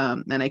books.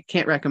 And I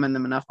can't recommend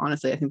them enough.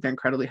 Honestly, I think they're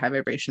incredibly high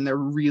vibration. They're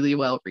really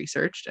well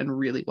researched and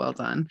really well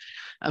done.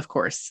 Of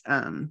course,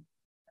 the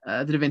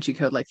Da Vinci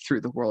Code like threw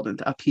the world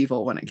into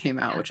upheaval when it came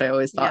out, which I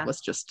always thought was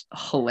just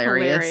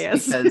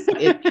hilarious.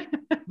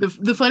 Because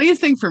the funniest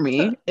thing for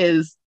me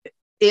is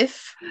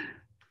if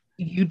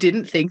you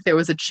didn't think there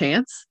was a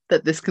chance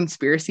that this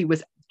conspiracy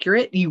was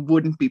accurate, you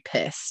wouldn't be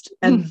pissed.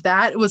 And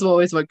that was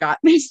always what got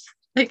me.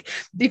 Like,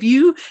 if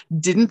you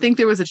didn't think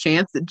there was a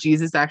chance that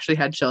Jesus actually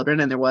had children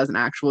and there was an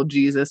actual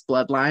Jesus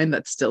bloodline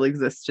that still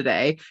exists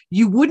today,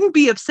 you wouldn't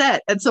be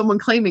upset at someone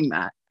claiming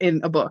that in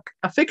a book,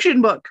 a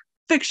fictional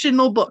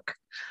book.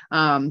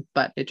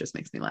 But it just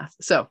makes me laugh.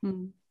 So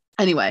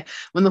anyway,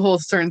 when the whole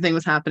CERN thing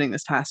was happening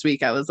this past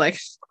week, I was like,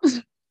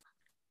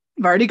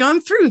 I've already gone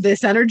through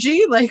this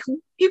energy. Like,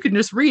 you can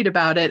just read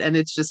about it, and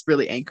it's just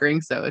really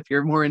anchoring. So if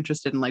you're more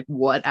interested in like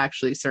what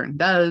actually CERN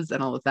does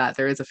and all of that,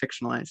 there is a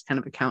fictionalized kind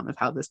of account of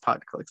how this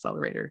particle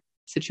accelerator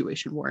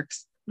situation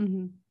works.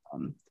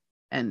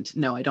 And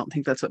no, I don't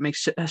think that's what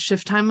makes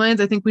shift timelines.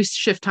 I think we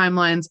shift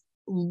timelines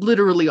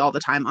literally all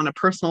the time on a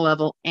personal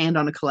level and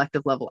on a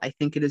collective level. I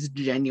think it is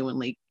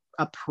genuinely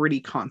a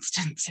pretty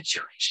constant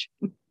situation.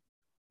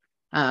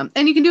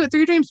 And you can do it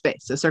through your dream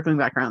space. So circling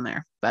back around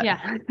there, but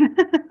yeah,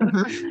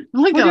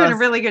 we're doing a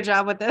really good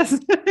job with this.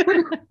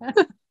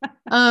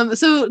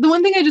 So the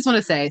one thing I just want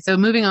to say, so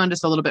moving on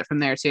just a little bit from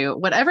there too,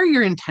 whatever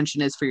your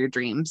intention is for your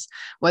dreams,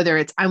 whether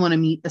it's, I want to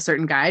meet a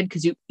certain guide,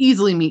 because you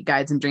easily meet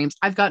guides in dreams.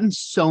 I've gotten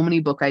so many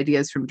book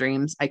ideas from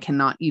dreams. I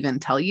cannot even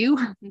tell you.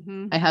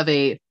 I have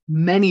a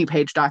many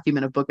page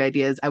document of book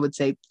ideas. I would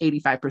say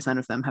 85%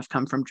 of them have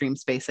come from dream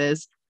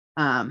spaces.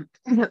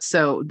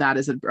 So that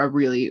is a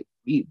really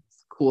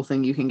cool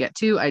thing you can get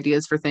to,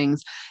 ideas for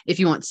things. If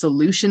you want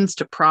solutions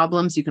to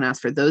problems, you can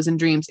ask for those in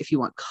dreams. If you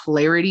want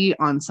clarity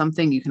on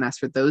something, you can ask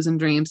for those in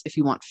dreams. If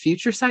you want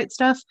future sight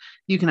stuff,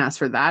 you can ask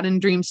for that in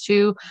dreams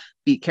too.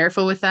 Be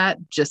careful with that.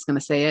 Just going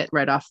to say it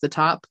right off the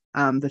top.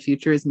 The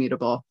future is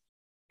mutable.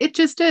 It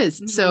just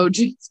is. So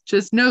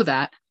just know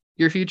that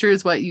your future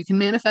is what you can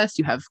manifest.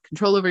 You have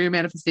control over your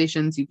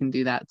manifestations. You can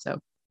do that. So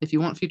if you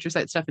want future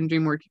sight stuff in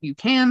dream work, you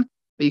can,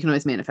 but you can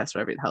always manifest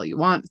whatever the hell you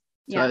want.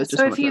 So I was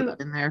just going to throw that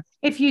in there.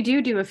 If you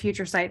do a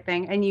future sight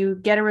thing and you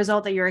get a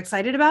result that you're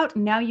excited about,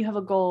 now you have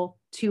a goal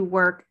to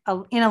work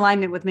in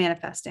alignment with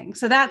manifesting.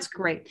 So that's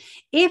great.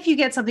 If you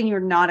get something you're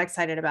not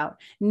excited about,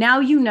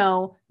 now you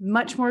know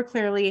much more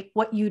clearly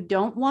what you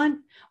don't want,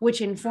 which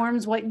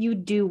informs what you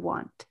do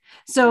want.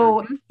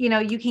 So,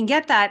 you can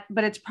get that,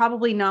 but it's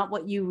probably not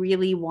what you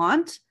really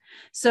want.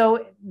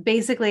 So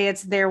basically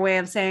it's their way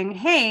of saying,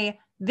 hey,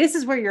 this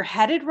is where you're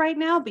headed right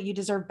now, but you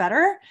deserve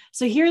better.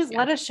 So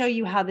let us show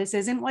you how this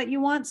isn't what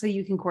you want so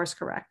you can course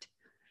correct.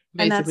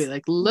 Basically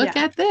like, look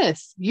at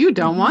this. You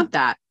don't want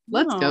that.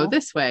 Let's go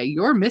this way.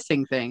 You're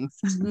missing things.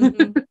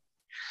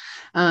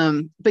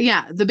 But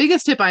yeah, the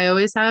biggest tip I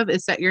always have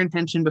is set your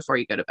intention before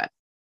you go to bed.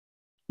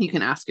 You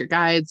can ask your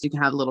guides. You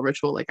can have a little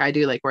ritual like I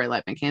do, like where I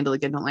light my candle.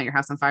 Again, don't light your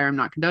house on fire. I'm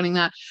not condoning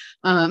that.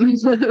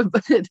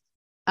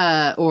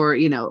 Or,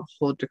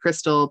 hold your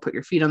crystal, put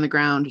your feet on the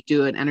ground,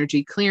 do an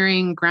energy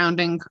clearing,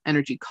 grounding,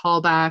 energy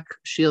callback,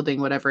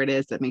 shielding, whatever it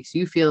is that makes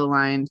you feel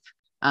aligned.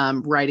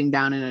 Writing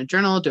down in a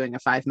journal, doing a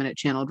 5-minute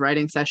channeled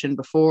writing session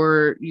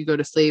before you go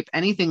to sleep.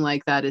 Anything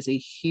like that is a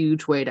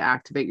huge way to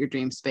activate your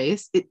dream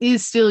space. It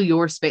is still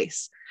your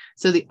space.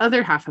 So the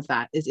other half of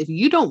that is if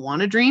you don't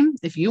want to dream,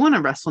 if you want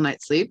a restful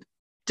night's sleep,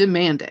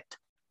 demand it.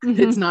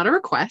 It's not a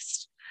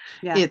request.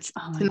 Yeah. It's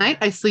tonight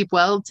I sleep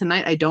well.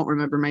 Tonight I don't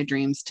remember my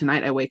dreams.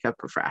 Tonight I wake up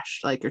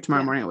refreshed. Like, or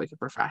tomorrow morning I wake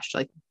up refreshed.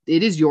 Like,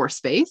 it is your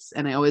space.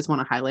 And I always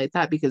want to highlight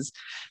that, because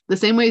the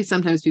same way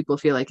sometimes people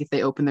feel like if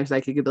they open their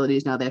psychic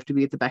abilities, now they have to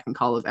be at the beck and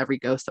call of every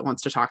ghost that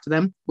wants to talk to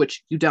them,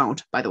 which you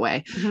don't, by the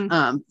way.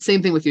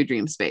 Same thing with your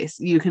dream space.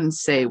 You can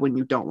say when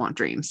you don't want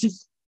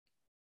dreams.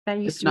 That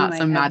used It's to be not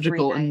some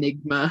magical night.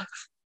 enigma.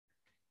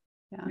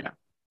 Yeah.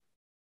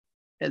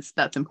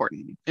 That's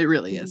important. It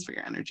really is for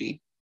your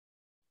energy.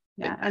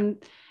 Yeah.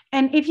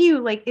 And if you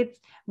like, it's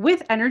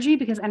with energy,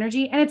 because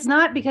energy, and it's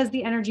not because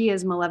the energy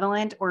is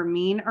malevolent or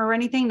mean or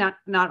anything,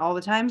 not all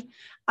the time.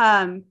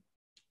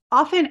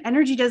 Often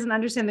energy doesn't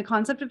understand the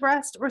concept of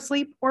rest or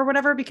sleep or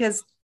whatever,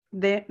 because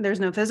there's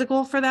no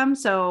physical for them.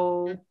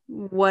 So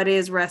what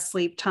is rest,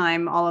 sleep,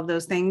 time, all of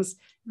those things?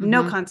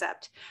 No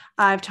concept.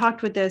 I've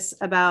talked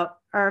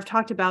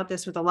about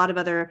this with a lot of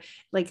other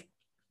like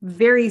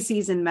very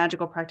seasoned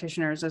magical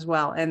practitioners as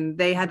well. And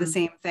they had the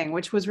same thing,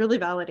 which was really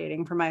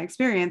validating for my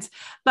experience.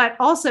 But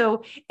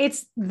also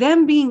it's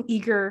them being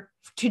eager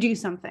to do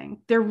something.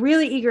 They're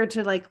really eager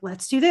to like,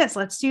 let's do this,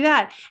 let's do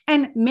that.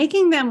 And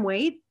making them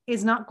wait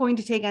is not going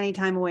to take any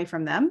time away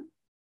from them.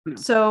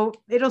 So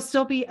it'll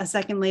still be a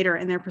second later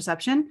in their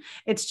perception.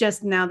 It's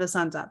just now the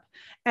sun's up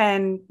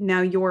and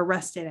now you're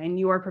rested and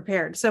you are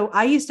prepared. So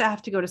I used to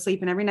have to go to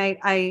sleep, and every night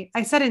I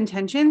set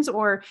intentions,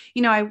 or,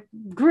 I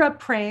grew up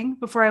praying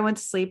before I went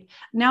to sleep.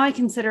 Now I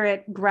consider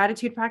it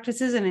gratitude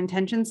practices and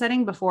intention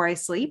setting before I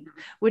sleep,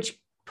 which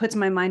puts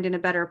my mind in a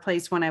better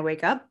place when I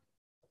wake up.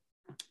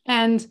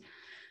 And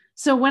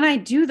so when I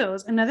do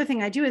those, another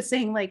thing I do is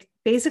saying, like,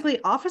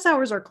 basically office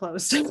hours are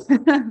closed.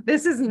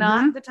 This is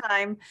not the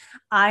time.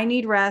 I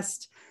need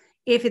rest.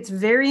 If it's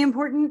very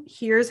important,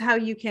 here's how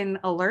you can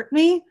alert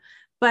me.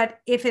 But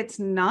if it's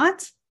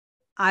not,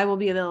 I will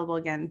be available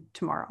again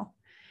tomorrow.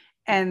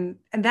 And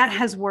that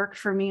has worked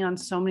for me on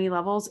so many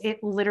levels.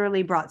 It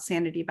literally brought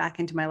sanity back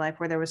into my life,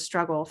 where there was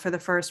struggle for the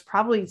first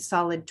probably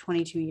solid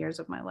 22 years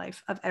of my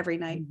life, of every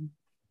night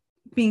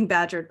being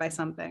badgered by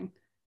something.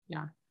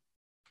 Yeah.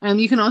 And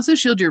you can also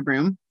shield your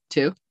room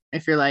too.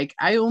 If you're like,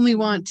 I only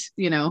want,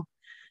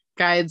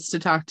 guides to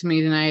talk to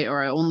me tonight,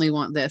 or I only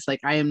want this, like,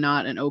 I am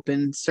not an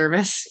open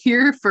service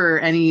here for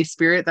any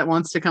spirit that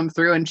wants to come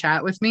through and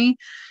chat with me.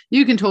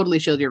 You can totally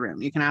shield your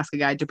room. You can ask a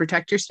guide to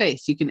protect your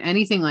space. You can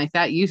anything like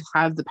that. You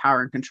have the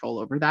power and control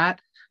over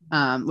that,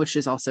 which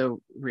is also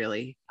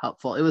really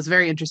helpful. It was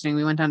very interesting.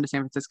 We went down to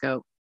San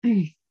Francisco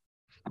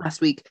last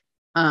week.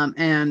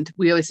 And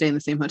we always stay in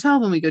the same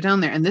hotel when we go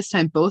down there. And this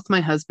time, both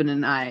my husband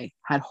and I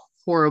had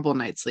horrible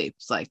night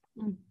sleeps, like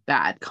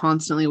bad,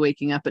 constantly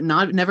waking up, but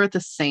never at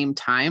the same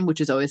time, which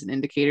is always an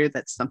indicator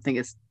that something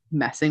is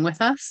messing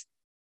with us.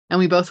 And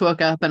we both woke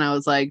up, and I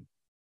was like,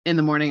 in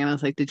the morning, and I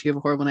was like, did you have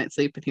a horrible night's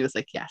sleep? And he was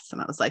like, yes. And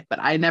I was like, but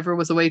I never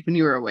was awake when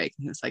you were awake.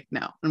 And he was like,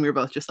 no. And we were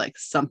both just like,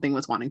 something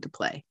was wanting to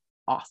play.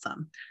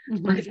 Awesome.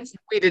 We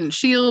didn't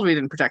shield, we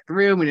didn't protect the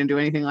room, we didn't do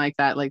anything like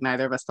that. Like,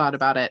 neither of us thought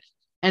about it.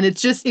 And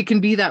it's just, it can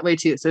be that way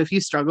too. So if you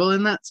struggle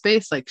in that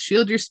space, like,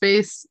 shield your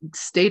space,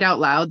 state out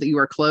loud that you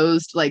are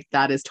closed, like,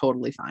 that is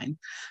totally fine.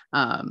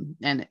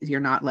 And you're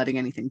not letting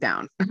anything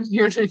down.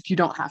 You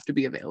don't have to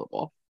be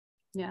available.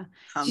 Yeah.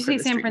 Did you say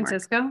San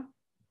Francisco? Work.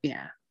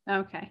 Yeah.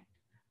 Okay.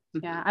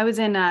 Yeah. I was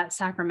in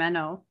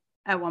Sacramento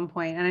at one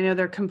point, and I know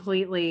they're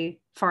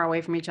completely far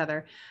away from each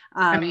other.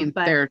 But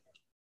they're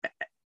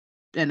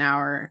an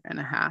hour and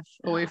a half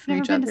away from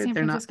each other. I've been to San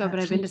Francisco, but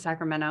I've been to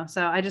Sacramento.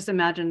 So I just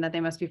imagine that they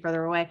must be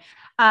further away.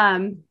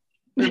 They're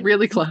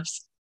really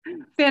close.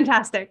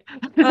 Fantastic.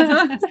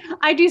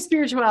 I do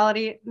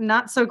spirituality,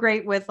 not so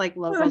great with like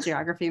local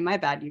geography. My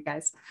bad, you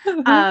guys.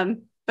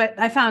 But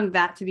I found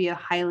that to be a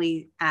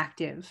highly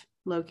active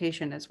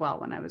location as well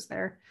when I was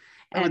there.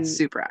 And it's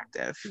super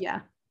active.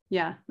 Yeah.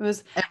 Yeah. It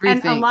was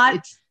everything. And a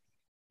lot.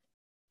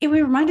 It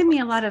reminded me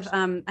a lot of,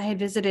 I had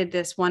visited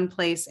this one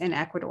place in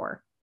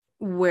Ecuador,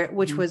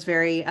 which was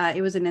very,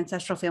 it was an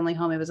ancestral family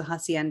home. It was a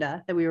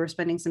hacienda that we were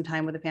spending some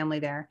time with a family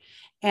there.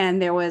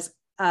 And there was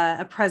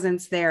a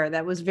presence there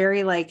that was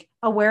very like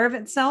aware of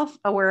itself,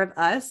 aware of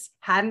us,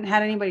 hadn't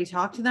had anybody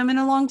talk to them in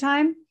a long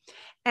time,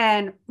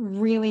 and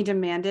really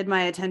demanded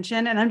my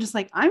attention. And I'm just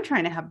like, I'm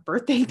trying to have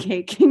birthday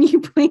cake. Can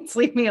you please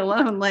leave me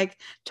alone? Like,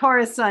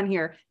 Taurus sun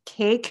here,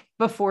 cake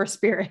before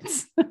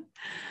spirits.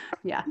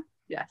 Yeah.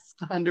 Yes,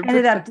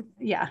 100%.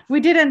 We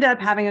did end up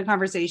having a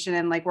conversation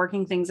and like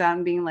working things out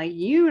and being like,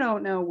 you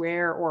don't know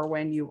where or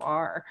when you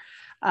are.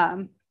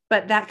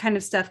 But that kind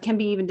of stuff can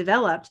be even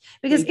developed,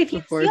 because if you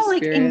feel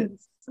like the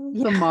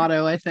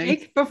motto, I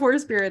think, before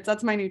spirits,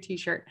 that's my new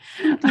t-shirt.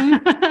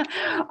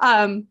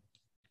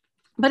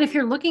 But if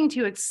you're looking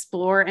to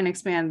explore and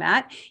expand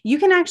that, you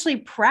can actually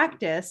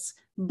practice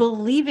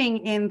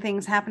believing in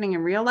things happening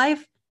in real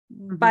life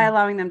by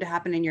allowing them to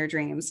happen in your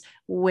dreams,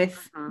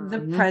 with the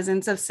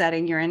presence of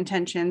setting your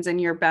intentions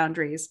and your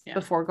boundaries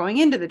before going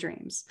into the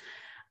dreams.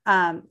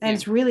 And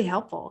it's really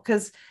helpful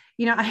because,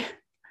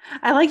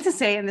 I like to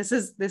say, and this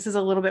is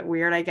a little bit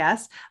weird, I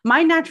guess,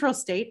 my natural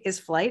state is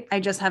flight. I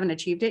just haven't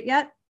achieved it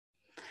yet.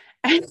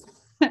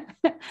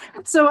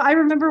 So I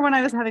remember when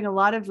I was having a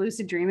lot of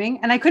lucid dreaming,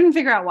 and I couldn't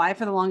figure out why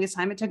for the longest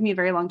time. It took me a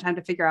very long time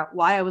to figure out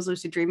why I was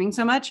lucid dreaming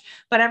so much.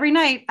 But every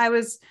night I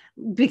was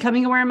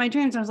becoming aware of my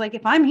dreams. I was like,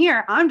 if I'm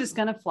here, I'm just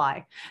going to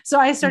fly. So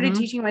I started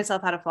teaching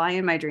myself how to fly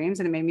in my dreams,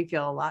 and it made me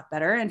feel a lot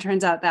better. And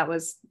turns out that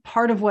was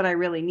part of what I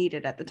really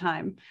needed at the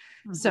time.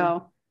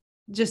 So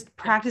just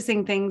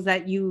practicing things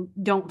that you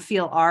don't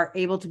feel are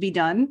able to be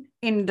done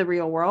in the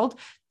real world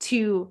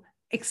to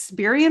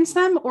experience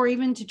them, or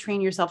even to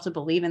train yourself to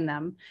believe in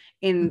them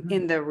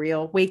in the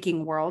real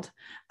waking world.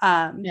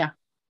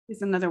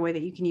 Is another way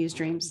that you can use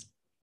dreams.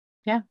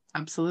 Yeah,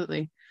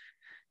 absolutely.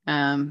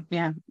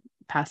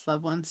 Past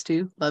loved ones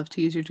too. Love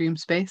to use your dream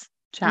space,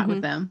 chat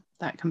with them.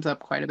 That comes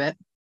up quite a bit.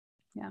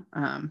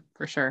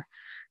 For sure.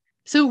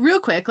 So real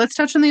quick, let's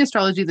touch on the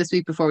astrology this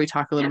week before we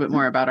talk a little bit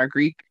more about our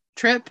Greek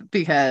trip,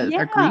 because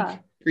our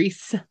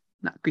Greece,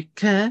 not Greek.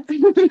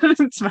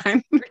 It's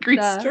fine.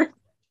 Greece trip.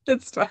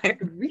 It's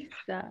fine.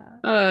 Tell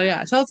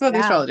us about the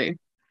astrology.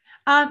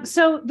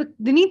 So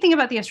the neat thing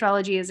about the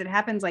astrology is it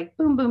happens like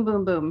boom, boom,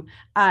 boom, boom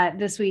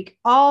this week,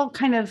 all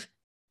kind of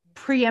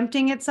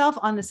preempting itself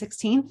on the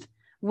 16th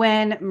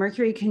when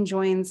Mercury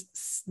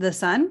conjoins the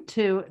sun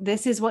to,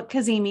 this is what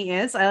Cazimi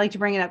is. I like to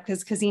bring it up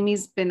because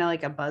Cazimi's been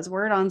like a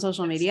buzzword on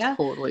social media. It's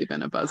totally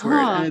been a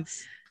buzzword.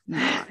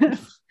 And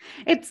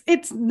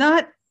it's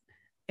not.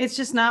 It's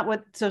just not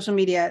what social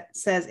media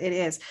says it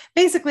is.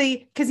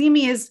 Basically,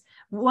 Cazimi is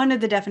one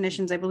of the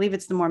definitions, I believe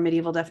it's the more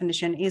medieval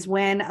definition, is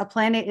when a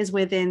planet is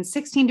within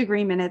 16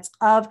 degree minutes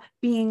of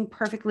being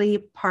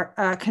perfectly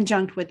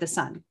conjunct with the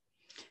sun.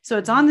 So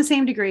it's on the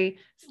same degree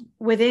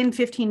within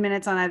 15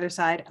 minutes on either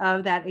side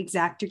of that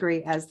exact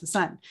degree as the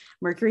sun.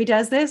 Mercury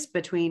does this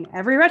between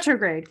every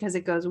retrograde because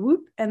it goes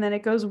whoop and then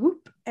it goes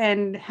whoop.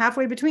 And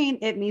halfway between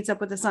it meets up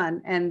with the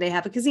sun, and they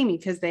have a Cazimi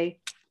because they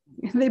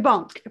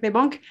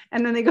bonk,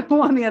 and then they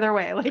go on the other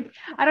way. Like,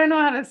 I don't know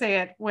how to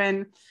say it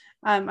when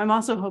I'm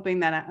also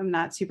hoping that I'm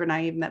not super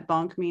naive and that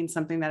bonk means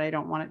something that I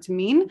don't want it to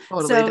mean.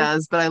 Totally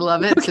does, but I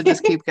love it. So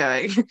just keep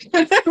going.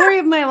 Story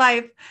of my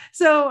life.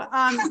 So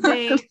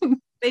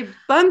they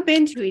bump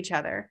into each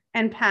other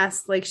and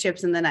pass like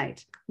ships in the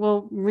night.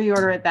 We'll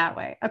reorder it that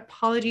way.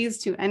 Apologies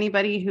to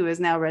anybody who is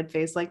now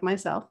red-faced like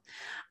myself.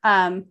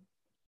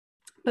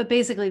 But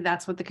basically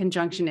that's what the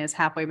conjunction is,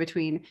 halfway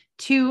betwing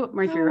two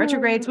Mercury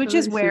retrogrades, which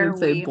is where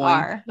we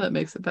are. That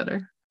makes it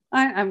better.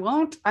 I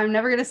won't. I'm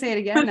never going to say it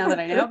again now that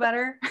I know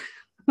better.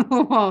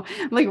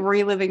 Like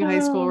reliving high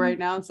school right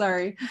now.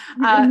 Sorry.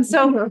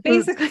 So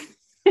basically,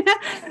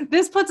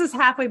 this puts us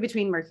halfway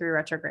between Mercury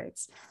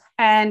retrogrades.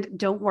 And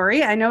don't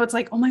worry, I know it's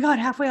like, oh my God,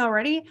 halfway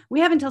already?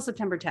 We have until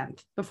September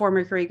 10th before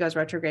Mercury goes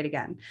retrograde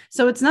again.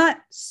 So it's not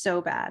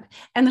so bad.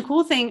 And the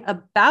cool thing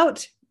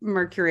about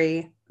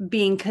Mercury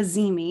being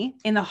Cazimi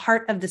in the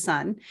heart of the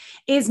sun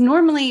is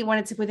normally when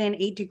it's within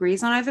 8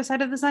 degrees on either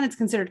side of the sun, it's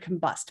considered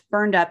combust,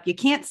 burned up. You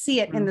can't see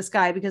it in the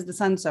sky because the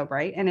sun's so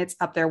bright and it's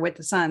up there with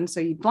the sun. So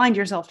you blind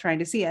yourself trying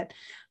to see it.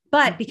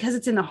 But because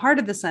it's in the heart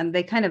of the sun,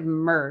 they kind of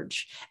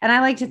merge. And I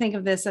like to think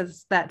of this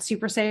as that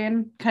Super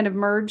Saiyan kind of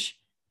merge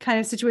kind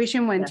of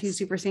situation when two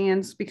Super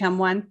Saiyans become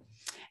one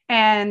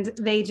and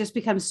they just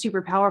become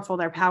super powerful.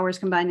 Their powers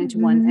combine into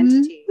one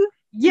entity.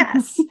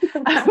 Yes.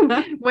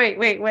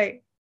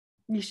 Wait.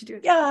 You should do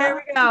it. Yeah. There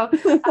we go.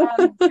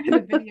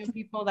 The video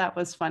people, that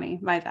was funny.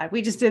 My bad.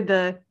 We just did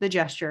the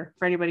gesture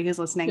for anybody who's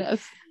listening.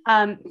 Yes.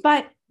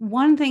 But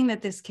one thing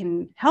that this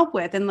can help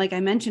with, and like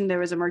I mentioned, there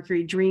was a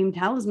Mercury dream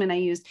talisman I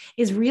used,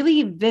 is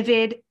really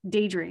vivid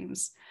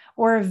daydreams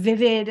or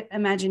vivid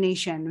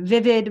imagination,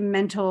 vivid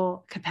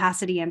mental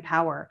capacity and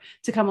power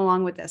to come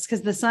along with this,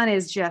 because the sun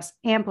is just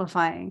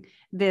amplifying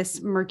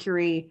this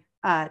Mercury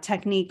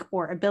technique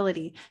or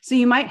ability. So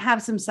you might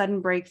have some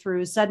sudden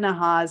breakthroughs, sudden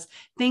ahas,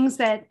 things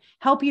that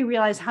help you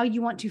realize how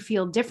you want to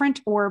feel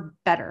different or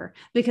better,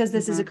 because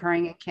this is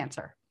occurring at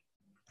Cancer.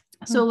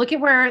 So look at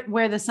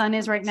where the sun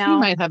is right now. You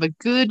might have a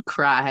good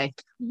cry.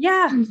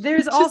 Yeah,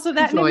 there's also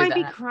that. And it might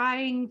be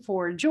crying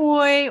for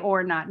joy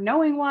or not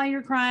knowing why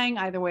you're crying.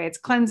 Either way, it's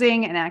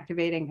cleansing and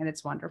activating, and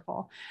it's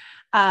wonderful.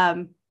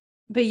 But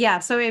yeah,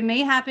 so it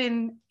may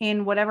happen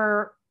in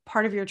whatever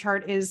part of your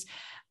chart is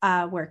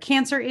where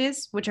Cancer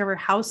is, whichever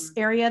house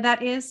area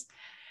that is.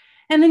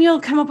 And then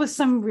you'll come up with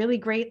some really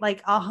great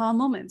like aha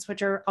moments,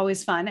 which are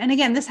always fun. And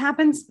again, this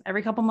happens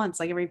every couple months,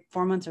 like every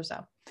 4 months or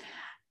so.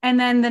 And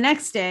then the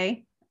next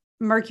day,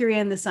 Mercury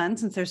and the sun,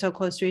 since they're so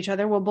close to each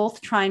other, will both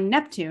trine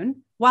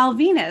Neptune, while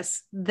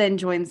Venus then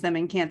joins them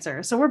in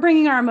Cancer. So we're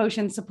bringing our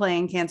emotions to play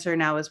in Cancer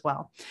now as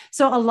well.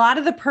 So a lot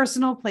of the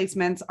personal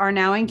placements are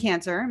now in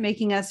Cancer,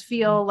 making us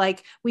feel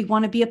like we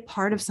want to be a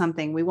part of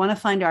something. We want to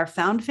find our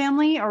found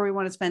family, or we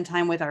want to spend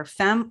time with our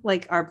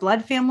like our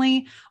blood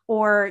family,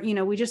 or, you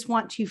know, we just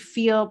want to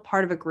feel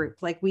part of a group,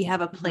 like we have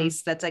a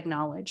place that's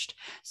acknowledged.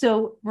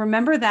 So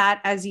remember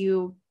that as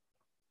you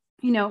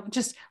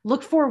just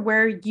look for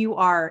where you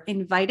are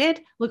invited,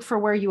 look for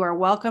where you are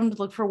welcomed,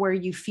 look for where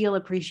you feel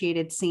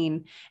appreciated,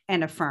 seen,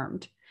 and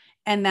affirmed.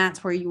 And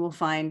that's where you will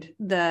find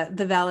the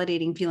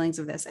validating feelings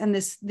of this. And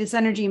this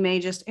energy may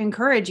just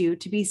encourage you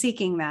to be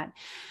seeking that.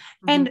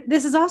 And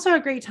this is also a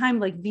great time,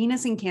 like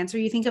Venus in Cancer,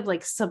 you think of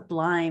like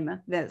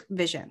sublime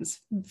visions,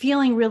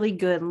 feeling really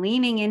good,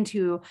 leaning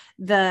into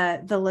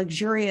the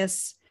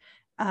luxurious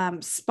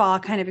spa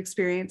kind of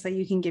experience that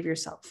you can give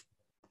yourself.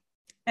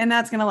 And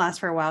that's going to last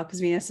for a while because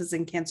Venus is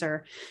in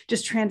Cancer,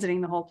 just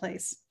transiting the whole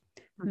place.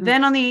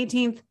 Then on the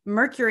 18th,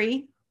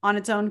 Mercury on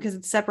its own, because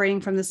it's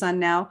separating from the sun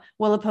now,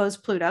 will oppose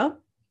Pluto.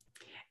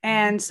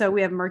 And so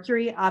we have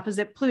Mercury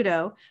opposite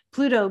Pluto,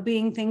 Pluto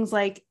being things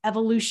like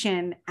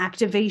evolution,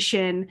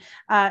 activation,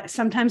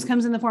 sometimes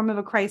comes in the form of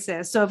a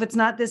crisis. So if it's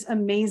not this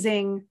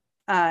amazing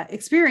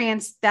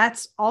experience,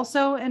 that's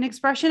also an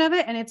expression of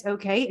it. And it's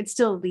okay. It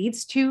still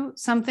leads to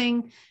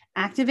something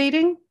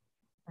activating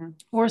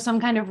or some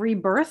kind of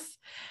rebirth.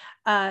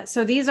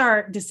 So these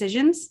are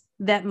decisions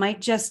that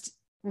might just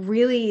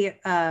really,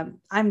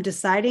 I'm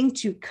deciding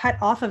to cut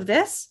off of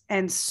this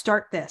and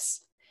start this.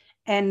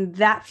 And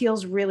that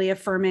feels really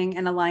affirming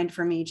and aligned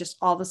for me. Just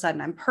all of a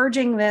sudden, I'm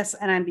purging this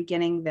and I'm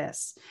beginning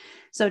this.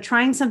 So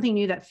trying something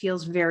new that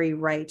feels very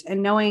right.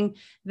 And knowing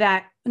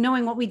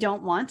what we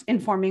don't want,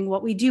 informing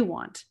what we do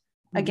want,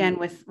 again,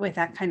 with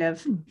that kind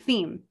of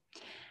theme.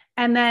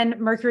 And then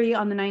Mercury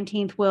on the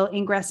 19th will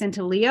ingress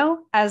into Leo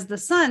as the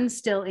sun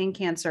still in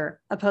Cancer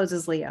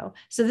opposes Leo.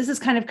 So this is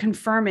kind of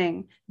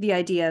confirming the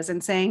ideas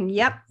and saying,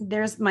 yep,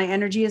 there's my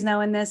energy is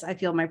now in this. I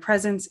feel my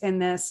presence in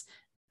this.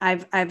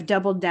 I've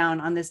doubled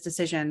down on this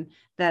decision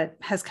that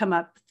has come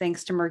up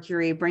thanks to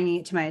Mercury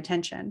bringing it to my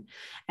attention.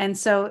 And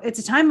so it's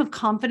a time of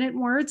confident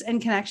words and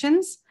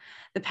connections,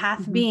 the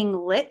path being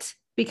lit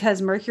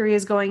because Mercury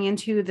is going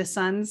into the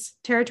sun's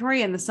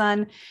territory and the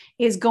sun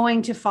is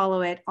going to follow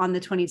it on the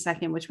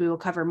 22nd, which we will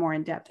cover more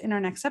in depth in our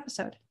next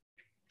episode.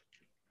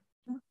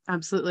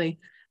 Absolutely.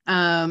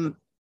 I'm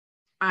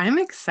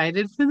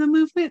excited for the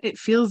movement. It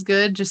feels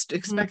good. Just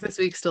expect this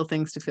week still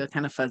things to feel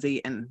kind of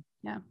fuzzy and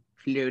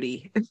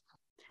floaty.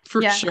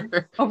 For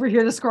sure. Over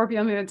here, the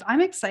Scorpio movements.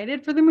 I'm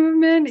excited for the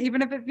movement,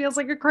 even if it feels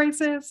like a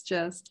crisis.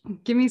 Just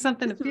give me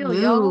something to feel,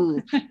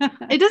 y'all.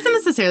 It doesn't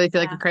necessarily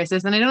feel like a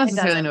crisis, and I don't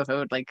necessarily know if it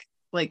would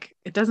like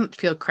it doesn't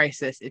feel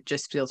crisis. It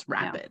just feels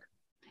rapid.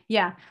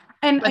 Yeah.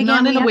 And but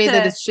again, not in a way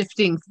that is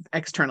shifting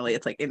externally.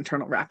 It's like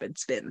internal rapid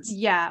spins.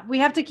 Yeah. We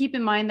have to keep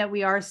in mind that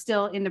we are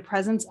still in the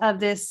presence of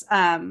this,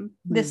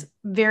 this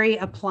very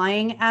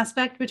applying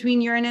aspect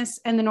between Uranus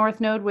and the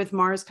North Node with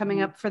Mars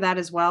coming up for that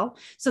as well.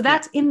 So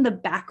that's in the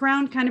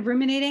background kind of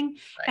ruminating.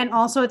 Right. And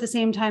also at the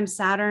same time,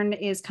 Saturn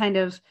is kind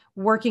of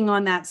working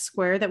on that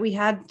square that we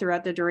had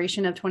throughout the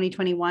duration of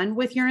 2021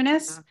 with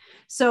Uranus. Yeah.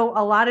 So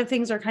a lot of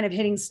things are kind of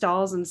hitting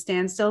stalls and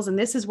standstills. And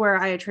this is where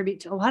I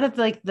attribute to a lot of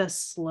like the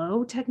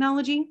slow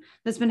technology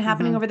that's been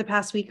happening over the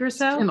past week or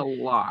so. And a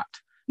lot.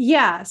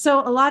 Yeah.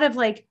 So a lot of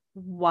like,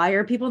 why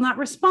are people not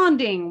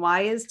responding?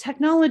 Why is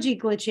technology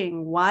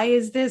glitching? Why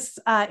is this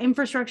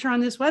infrastructure on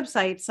this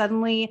website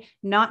suddenly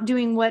not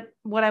doing what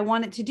I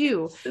want it to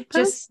do?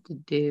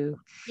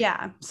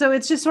 Yeah. So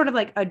it's just sort of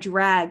like a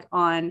drag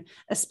on,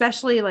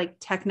 especially like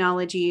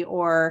technology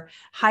or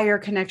higher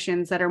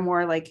connections that are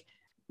more like,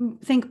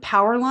 think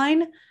power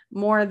line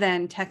more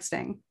than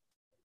texting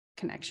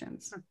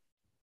connections.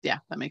 Yeah,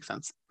 that makes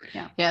sense.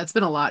 Yeah. It's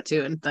been a lot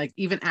too. And like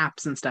even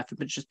apps and stuff have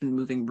just been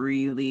moving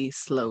really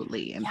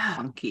slowly and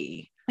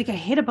funky. Like I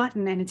hit a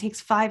button and it takes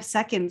 5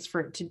 seconds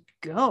for it to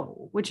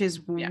go, which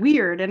is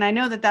weird. And I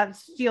know that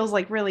feels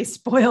like really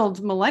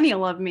spoiled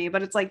millennial of me,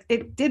 but it's like,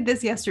 it did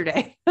this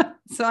yesterday.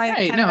 So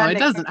no, it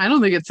doesn't. I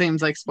don't think it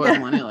seems like spoiled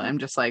millennial. I'm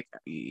just like,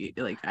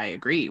 I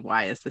agree.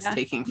 Why is this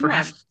taking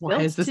forever?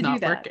 Why is this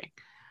not working?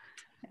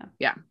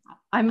 Yeah.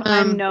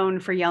 I'm known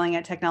for yelling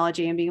at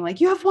technology and being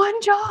like, you have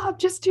one job,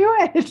 just do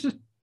it.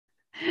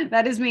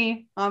 That is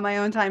me on my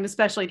own time,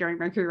 especially during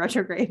Mercury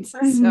retrogrades.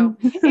 So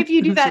if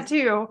you do that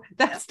too,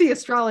 that's the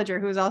astrologer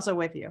who's also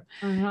with you.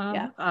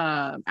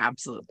 Yeah,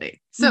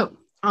 absolutely. So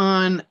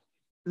on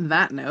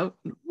that note,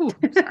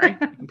 sorry,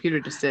 computer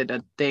just did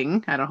a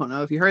ding. I don't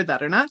know if you heard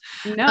that or not.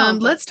 No.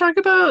 Let's talk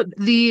about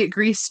the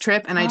Greece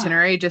trip and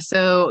itinerary, just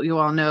so you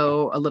all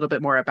know a little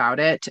bit more about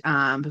it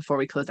before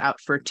we close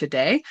out for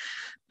today.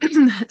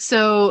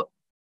 So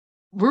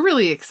we're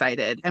really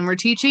excited and we're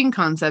teaching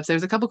concepts.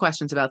 There's a couple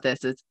questions about this.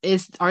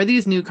 Are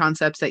these new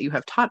concepts that you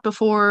have taught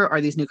before? Are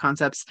these new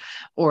concepts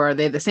or are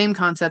they the same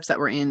concepts that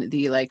were in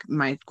the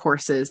my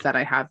courses that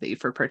I have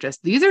for purchase?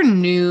 These are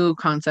new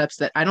concepts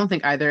that I don't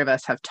think either of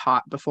us have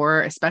taught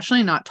before,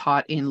 especially not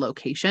taught in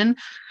location.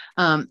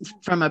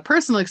 From a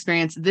personal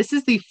experience, this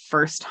is the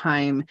first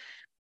time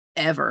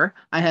ever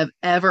I have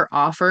ever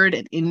offered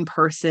an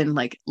in-person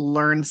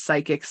learn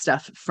psychic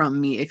stuff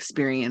from me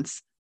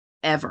experience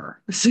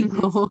ever.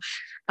 So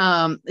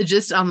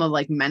just on the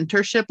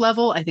mentorship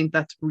level, I think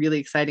that's really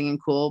exciting and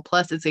cool.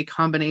 Plus it's a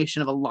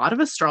combination of a lot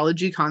of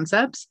astrology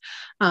concepts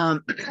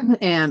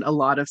and a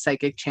lot of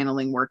psychic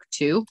channeling work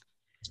too.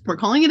 We're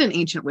calling it an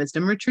ancient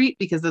wisdom retreat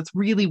because that's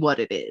really what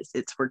it is.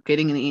 We're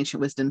getting the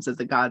ancient wisdoms of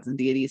the gods and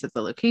deities of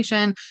the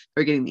location.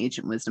 We're getting the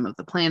ancient wisdom of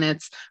the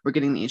planets. We're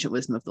getting the ancient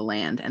wisdom of the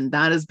land. And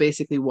that is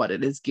basically what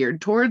it is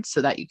geared towards,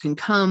 so that you can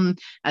come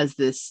as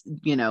this,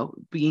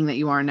 being that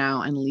you are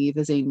now and leave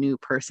as a new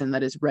person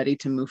that is ready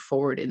to move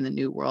forward in the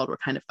new world. We're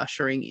kind of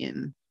ushering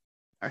in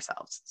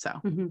ourselves. So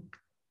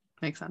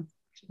makes sense.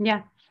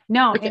 Yeah.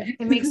 No, Okay.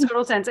 it makes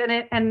total sense.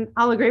 And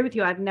I'll agree with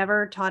you. I've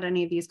never taught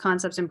any of these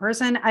concepts in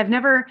person. I've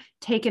never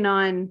taken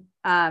on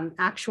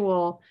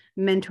actual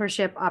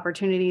mentorship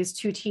opportunities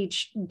to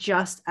teach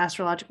just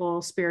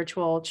astrological,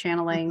 spiritual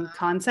channeling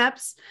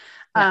concepts.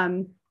 Yeah.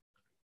 I'm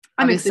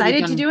Obviously,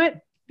 excited to do it.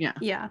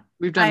 Yeah.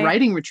 We've done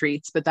writing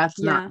retreats, but that's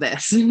not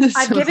this. So.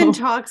 I've given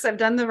talks. I've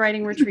done the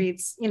writing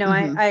retreats.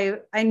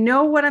 I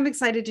know what I'm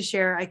excited to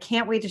share. I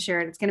can't wait to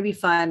share it. It's going to be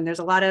fun. There's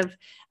a lot of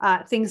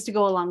things to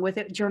go along with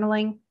it.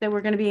 Journaling that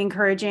we're going to be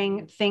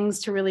encouraging,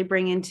 things to really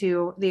bring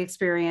into the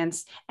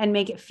experience and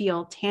make it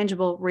feel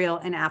tangible, real,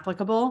 and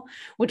applicable,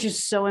 which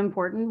is so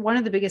important. One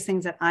of the biggest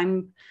things that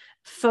I'm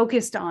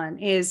focused on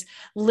is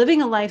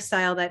living a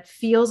lifestyle that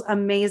feels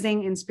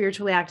amazing and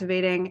spiritually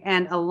activating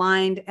and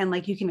aligned, and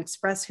like you can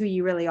express who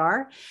you really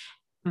are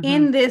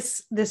in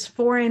this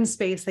foreign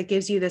space that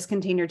gives you this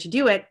container to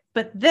do it,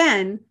 but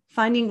then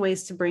finding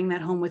ways to bring that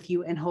home with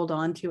you and hold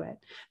on to it.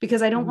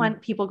 Because I don't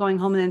want people going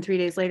home and then 3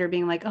 days later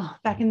being like, oh,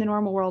 back in the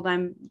normal world,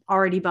 I'm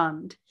already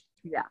bummed.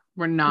 Yeah,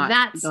 we're not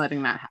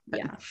letting that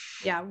happen.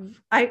 Yeah.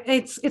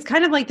 It's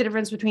kind of like the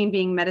difference between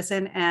being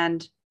medicine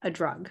and a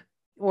drug,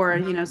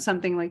 or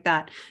something like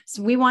that.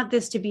 So we want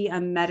this to be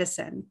a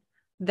medicine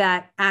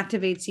that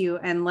activates you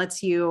and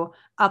lets you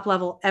up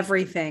level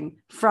everything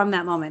from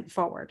that moment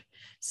forward.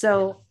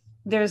 So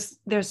there's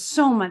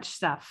so much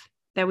stuff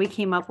that we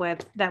came up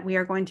with that we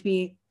are going to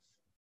be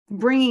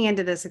bringing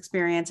into this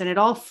experience, and it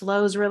all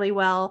flows really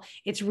well.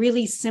 It's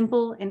really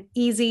simple and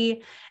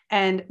easy,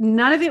 and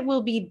none of it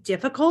will be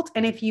difficult.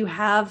 And if you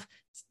have,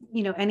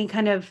 any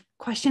kind of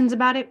questions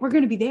about it, we're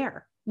going to be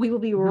there. We will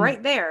be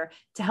right there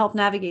to help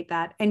navigate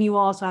that. And you will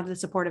also have the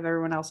support of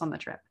everyone else on the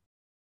trip.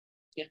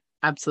 Yeah,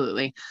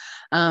 absolutely.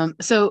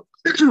 So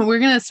we're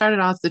going to start it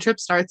off. The trip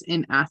starts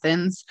in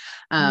Athens.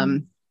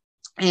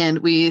 And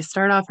we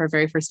start off our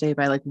very first day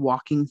by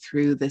walking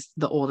through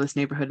the oldest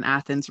neighborhood in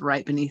Athens,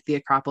 right beneath the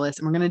Acropolis.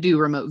 And we're going to do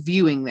remote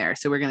viewing there.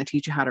 So we're going to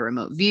teach you how to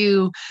remote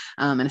view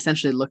and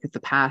essentially look at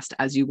the past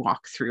as you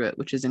walk through it,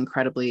 which is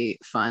incredibly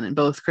fun. And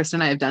both Krista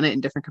and I have done it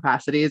in different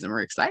capacities, and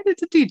we're excited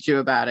to teach you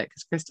about it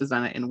because Krista's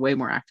done it in way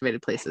more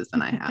activated places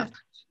than I have.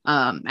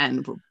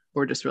 And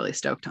we're just really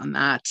stoked on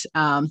that.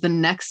 The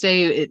next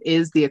day, it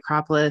is the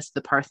Acropolis,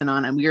 the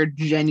Parthenon, and we are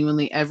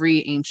genuinely,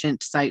 every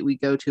ancient site we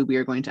go to, we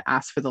are going to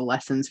ask for the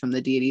lessons from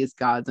the deities,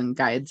 gods, and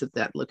guides of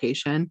that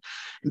location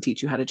and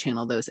teach you how to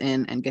channel those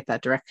in and get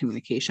that direct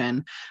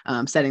communication,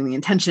 setting the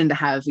intention to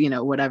have,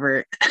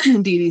 whatever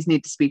deities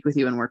need to speak with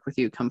you and work with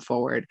you come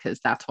forward, because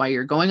that's why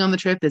you're going on the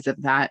trip, is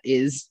that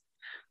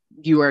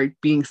you are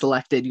being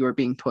selected, you are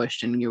being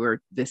pushed, and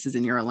this is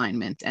in your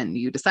alignment, and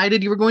you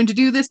decided you were going to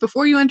do this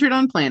before you entered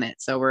on planet.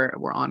 So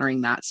we're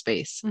honoring that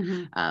space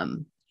in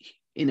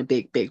a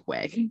big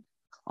way.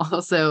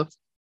 Also,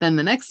 then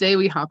the next day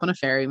we hop on a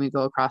ferry and we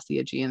go across the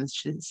Aegean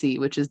Sea,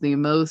 which is the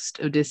most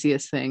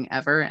Odysseus thing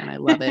ever, and I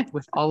love it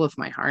with all of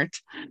my heart.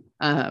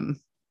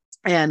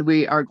 And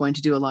we are going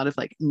to do a lot of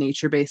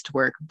nature-based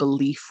work,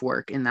 belief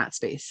work in that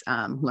space,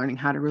 learning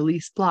how to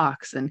release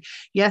blocks. And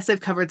yes,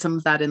 I've covered some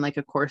of that in a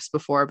course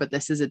before, but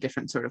this is a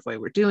different sort of way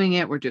we're doing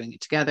it. We're doing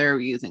it together.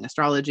 We're using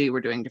astrology. We're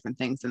doing different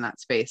things in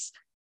that space,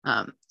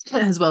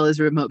 as well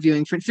as remote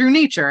viewing through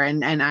nature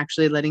and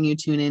actually letting you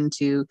tune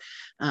into,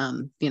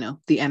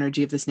 the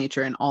energy of this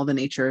nature and all the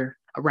nature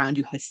around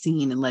you has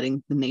seen, and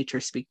letting the nature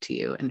speak to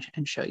you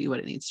and show you what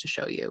it needs to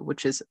show you,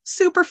 which is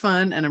super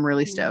fun. And I'm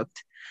really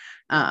stoked.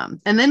 And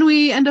then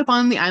we end up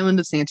on the island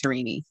of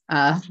Santorini,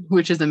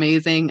 which is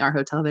amazing. Our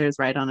hotel there is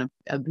right on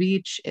a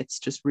beach. It's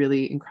just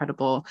really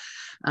incredible.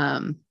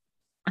 And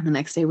the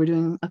next day we're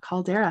doing a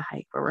caldera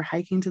hike where we're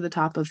hiking to the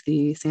top of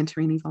the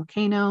Santorini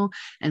volcano,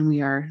 and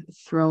we are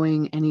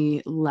throwing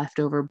any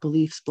leftover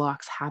beliefs,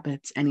 blocks,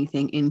 habits,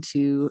 anything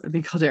into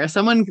the caldera.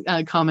 Someone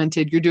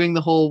commented, "You're doing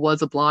the whole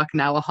was a block,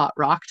 now a hot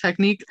rock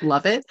technique."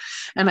 Love it.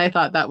 And I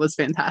thought that was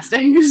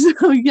fantastic.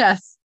 So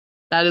yes,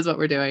 that is what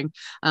we're doing,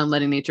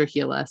 letting nature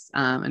heal us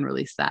and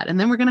release that. And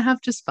then we're going to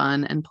have just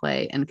fun and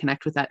play and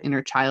connect with that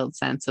inner child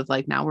sense of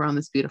now we're on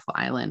this beautiful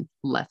island,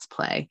 let's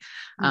play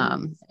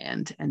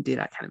and do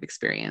that kind of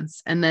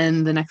experience. And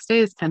then the next day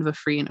is kind of a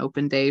free and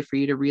open day for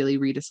you to really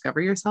rediscover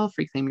yourself,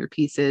 reclaim your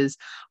pieces.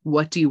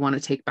 What do you want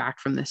to take back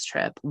from this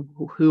trip?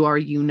 Who are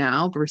you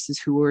now versus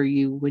who were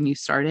you when you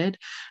started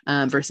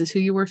versus who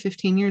you were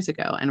 15 years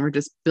ago? And we're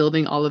just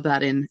building all of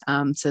that in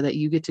so that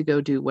you get to go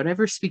do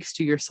whatever speaks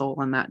to your soul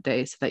on that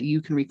day so that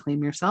you can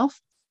reclaim yourself.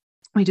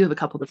 We do have a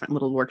couple different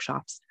little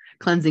workshops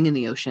cleansing in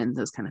the ocean,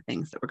 those kind of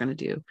things that we're going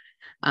to do.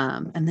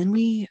 And then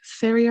we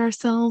ferry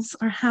ourselves,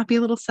 our happy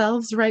little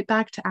selves, right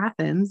back to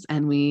Athens,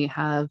 and we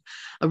have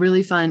a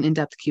really fun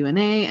in-depth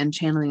Q&A and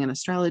channeling and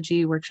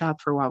astrology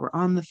workshop for while we're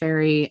on the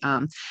ferry.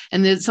 And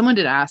then someone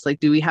did ask, like,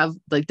 do we have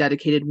like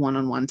dedicated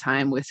one-on-one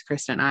time with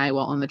Krista and I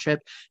while on the trip?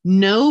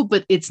 No,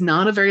 but it's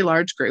not a very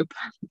large group,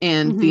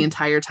 and the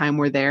entire time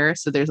we're there,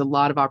 so there's a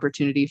lot of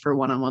opportunity for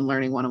one-on-one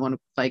learning, one-on-one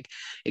like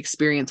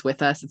experience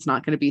with us. It's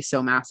not going to be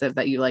so massive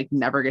that you like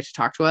never get to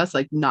talk to us,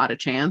 like not a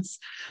chance.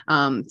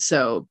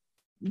 So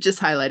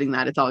just highlighting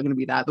that it's all going to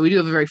be that, but we do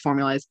have a very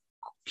formalized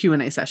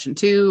Q&A session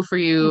too for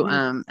you,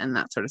 and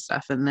that sort of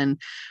stuff. And then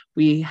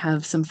we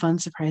have some fun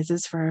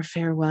surprises for our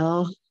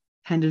farewell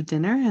kind of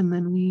dinner, and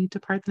then we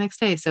depart the next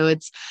day. So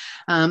it's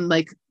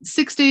like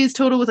 6 days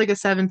total with like a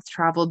 7th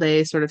travel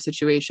day sort of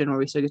situation where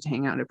we still get to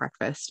hang out at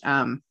breakfast.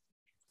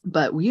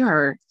 But we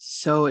are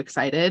so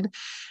excited.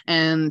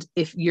 And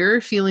if you're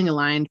feeling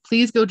aligned,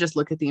 please go just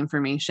look at the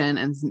information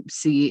and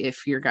see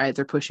if your guides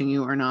are pushing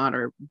you or not,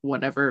 or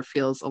whatever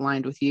feels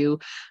aligned with you.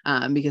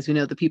 Because we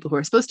know the people who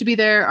are supposed to be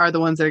there are the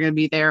ones that are going to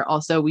be there.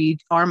 Also, we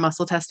are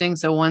muscle testing.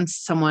 So once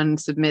someone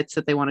submits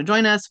that they want to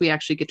join us, we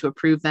actually get to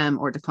approve them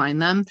or decline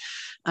them.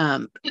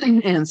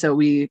 And so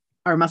we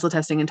are muscle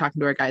testing and talking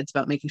to our guides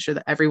about making sure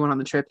that everyone on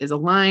the trip is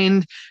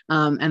aligned.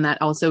 And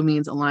that also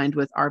means aligned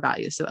with our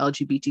values. So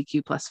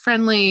LGBTQ plus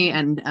friendly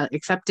and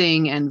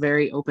accepting and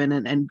very open,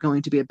 and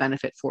going to be a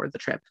benefit for the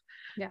trip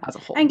as a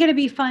whole. And going to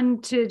be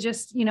fun to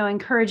just,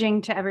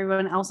 encouraging to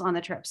everyone else on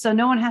the trip. So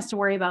no one has to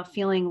worry about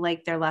feeling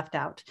like they're left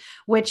out,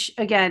 which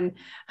again,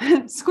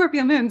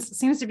 Scorpio moons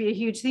seems to be a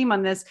huge theme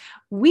on this.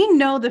 We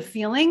know the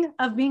feeling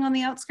of being on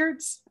the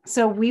outskirts.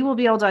 So we will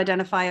be able to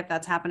identify if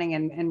that's happening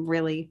and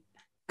really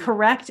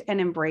correct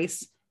and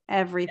embrace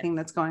everything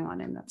that's going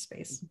on in that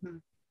space.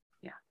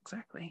 Yeah,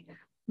 exactly.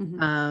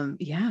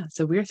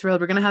 So we're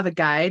thrilled. We're going to have a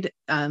guide,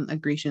 a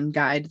Grecian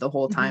guide the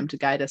whole time to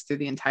guide us through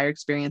the entire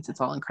experience. It's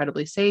all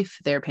incredibly safe.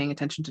 They're paying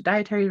attention to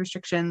dietary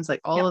restrictions,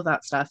 like all of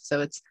that stuff.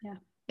 So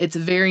it's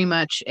very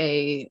much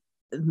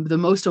the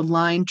most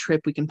aligned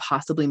trip we can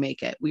possibly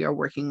make it. We are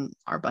working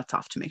our butts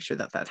off to make sure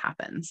that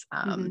happens.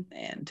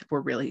 And we're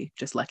really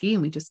just lucky,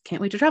 and we just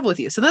can't wait to travel with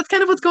you. So that's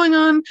kind of what's going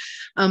on.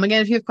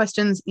 Again, if you have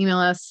questions, email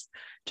us,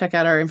 check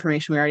out our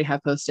information we already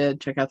have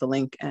posted, check out the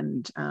link.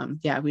 And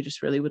we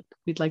just really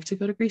we'd like to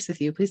go to Greece with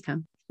you. Please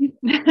come.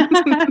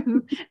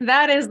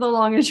 That is the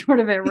long and short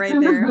of it right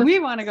there. We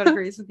want to go to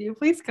Greece with you.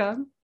 Please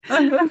come.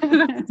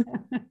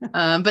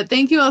 But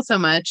thank you all so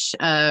much.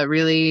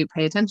 Really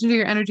pay attention to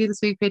your energy this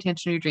week. Pay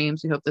attention to your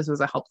dreams. We hope this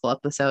was a helpful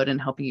episode in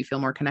helping you feel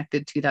more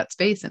connected to that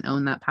space and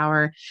own that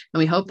power. And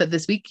we hope that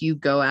this week you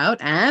go out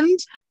and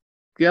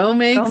go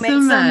make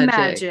some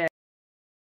magic.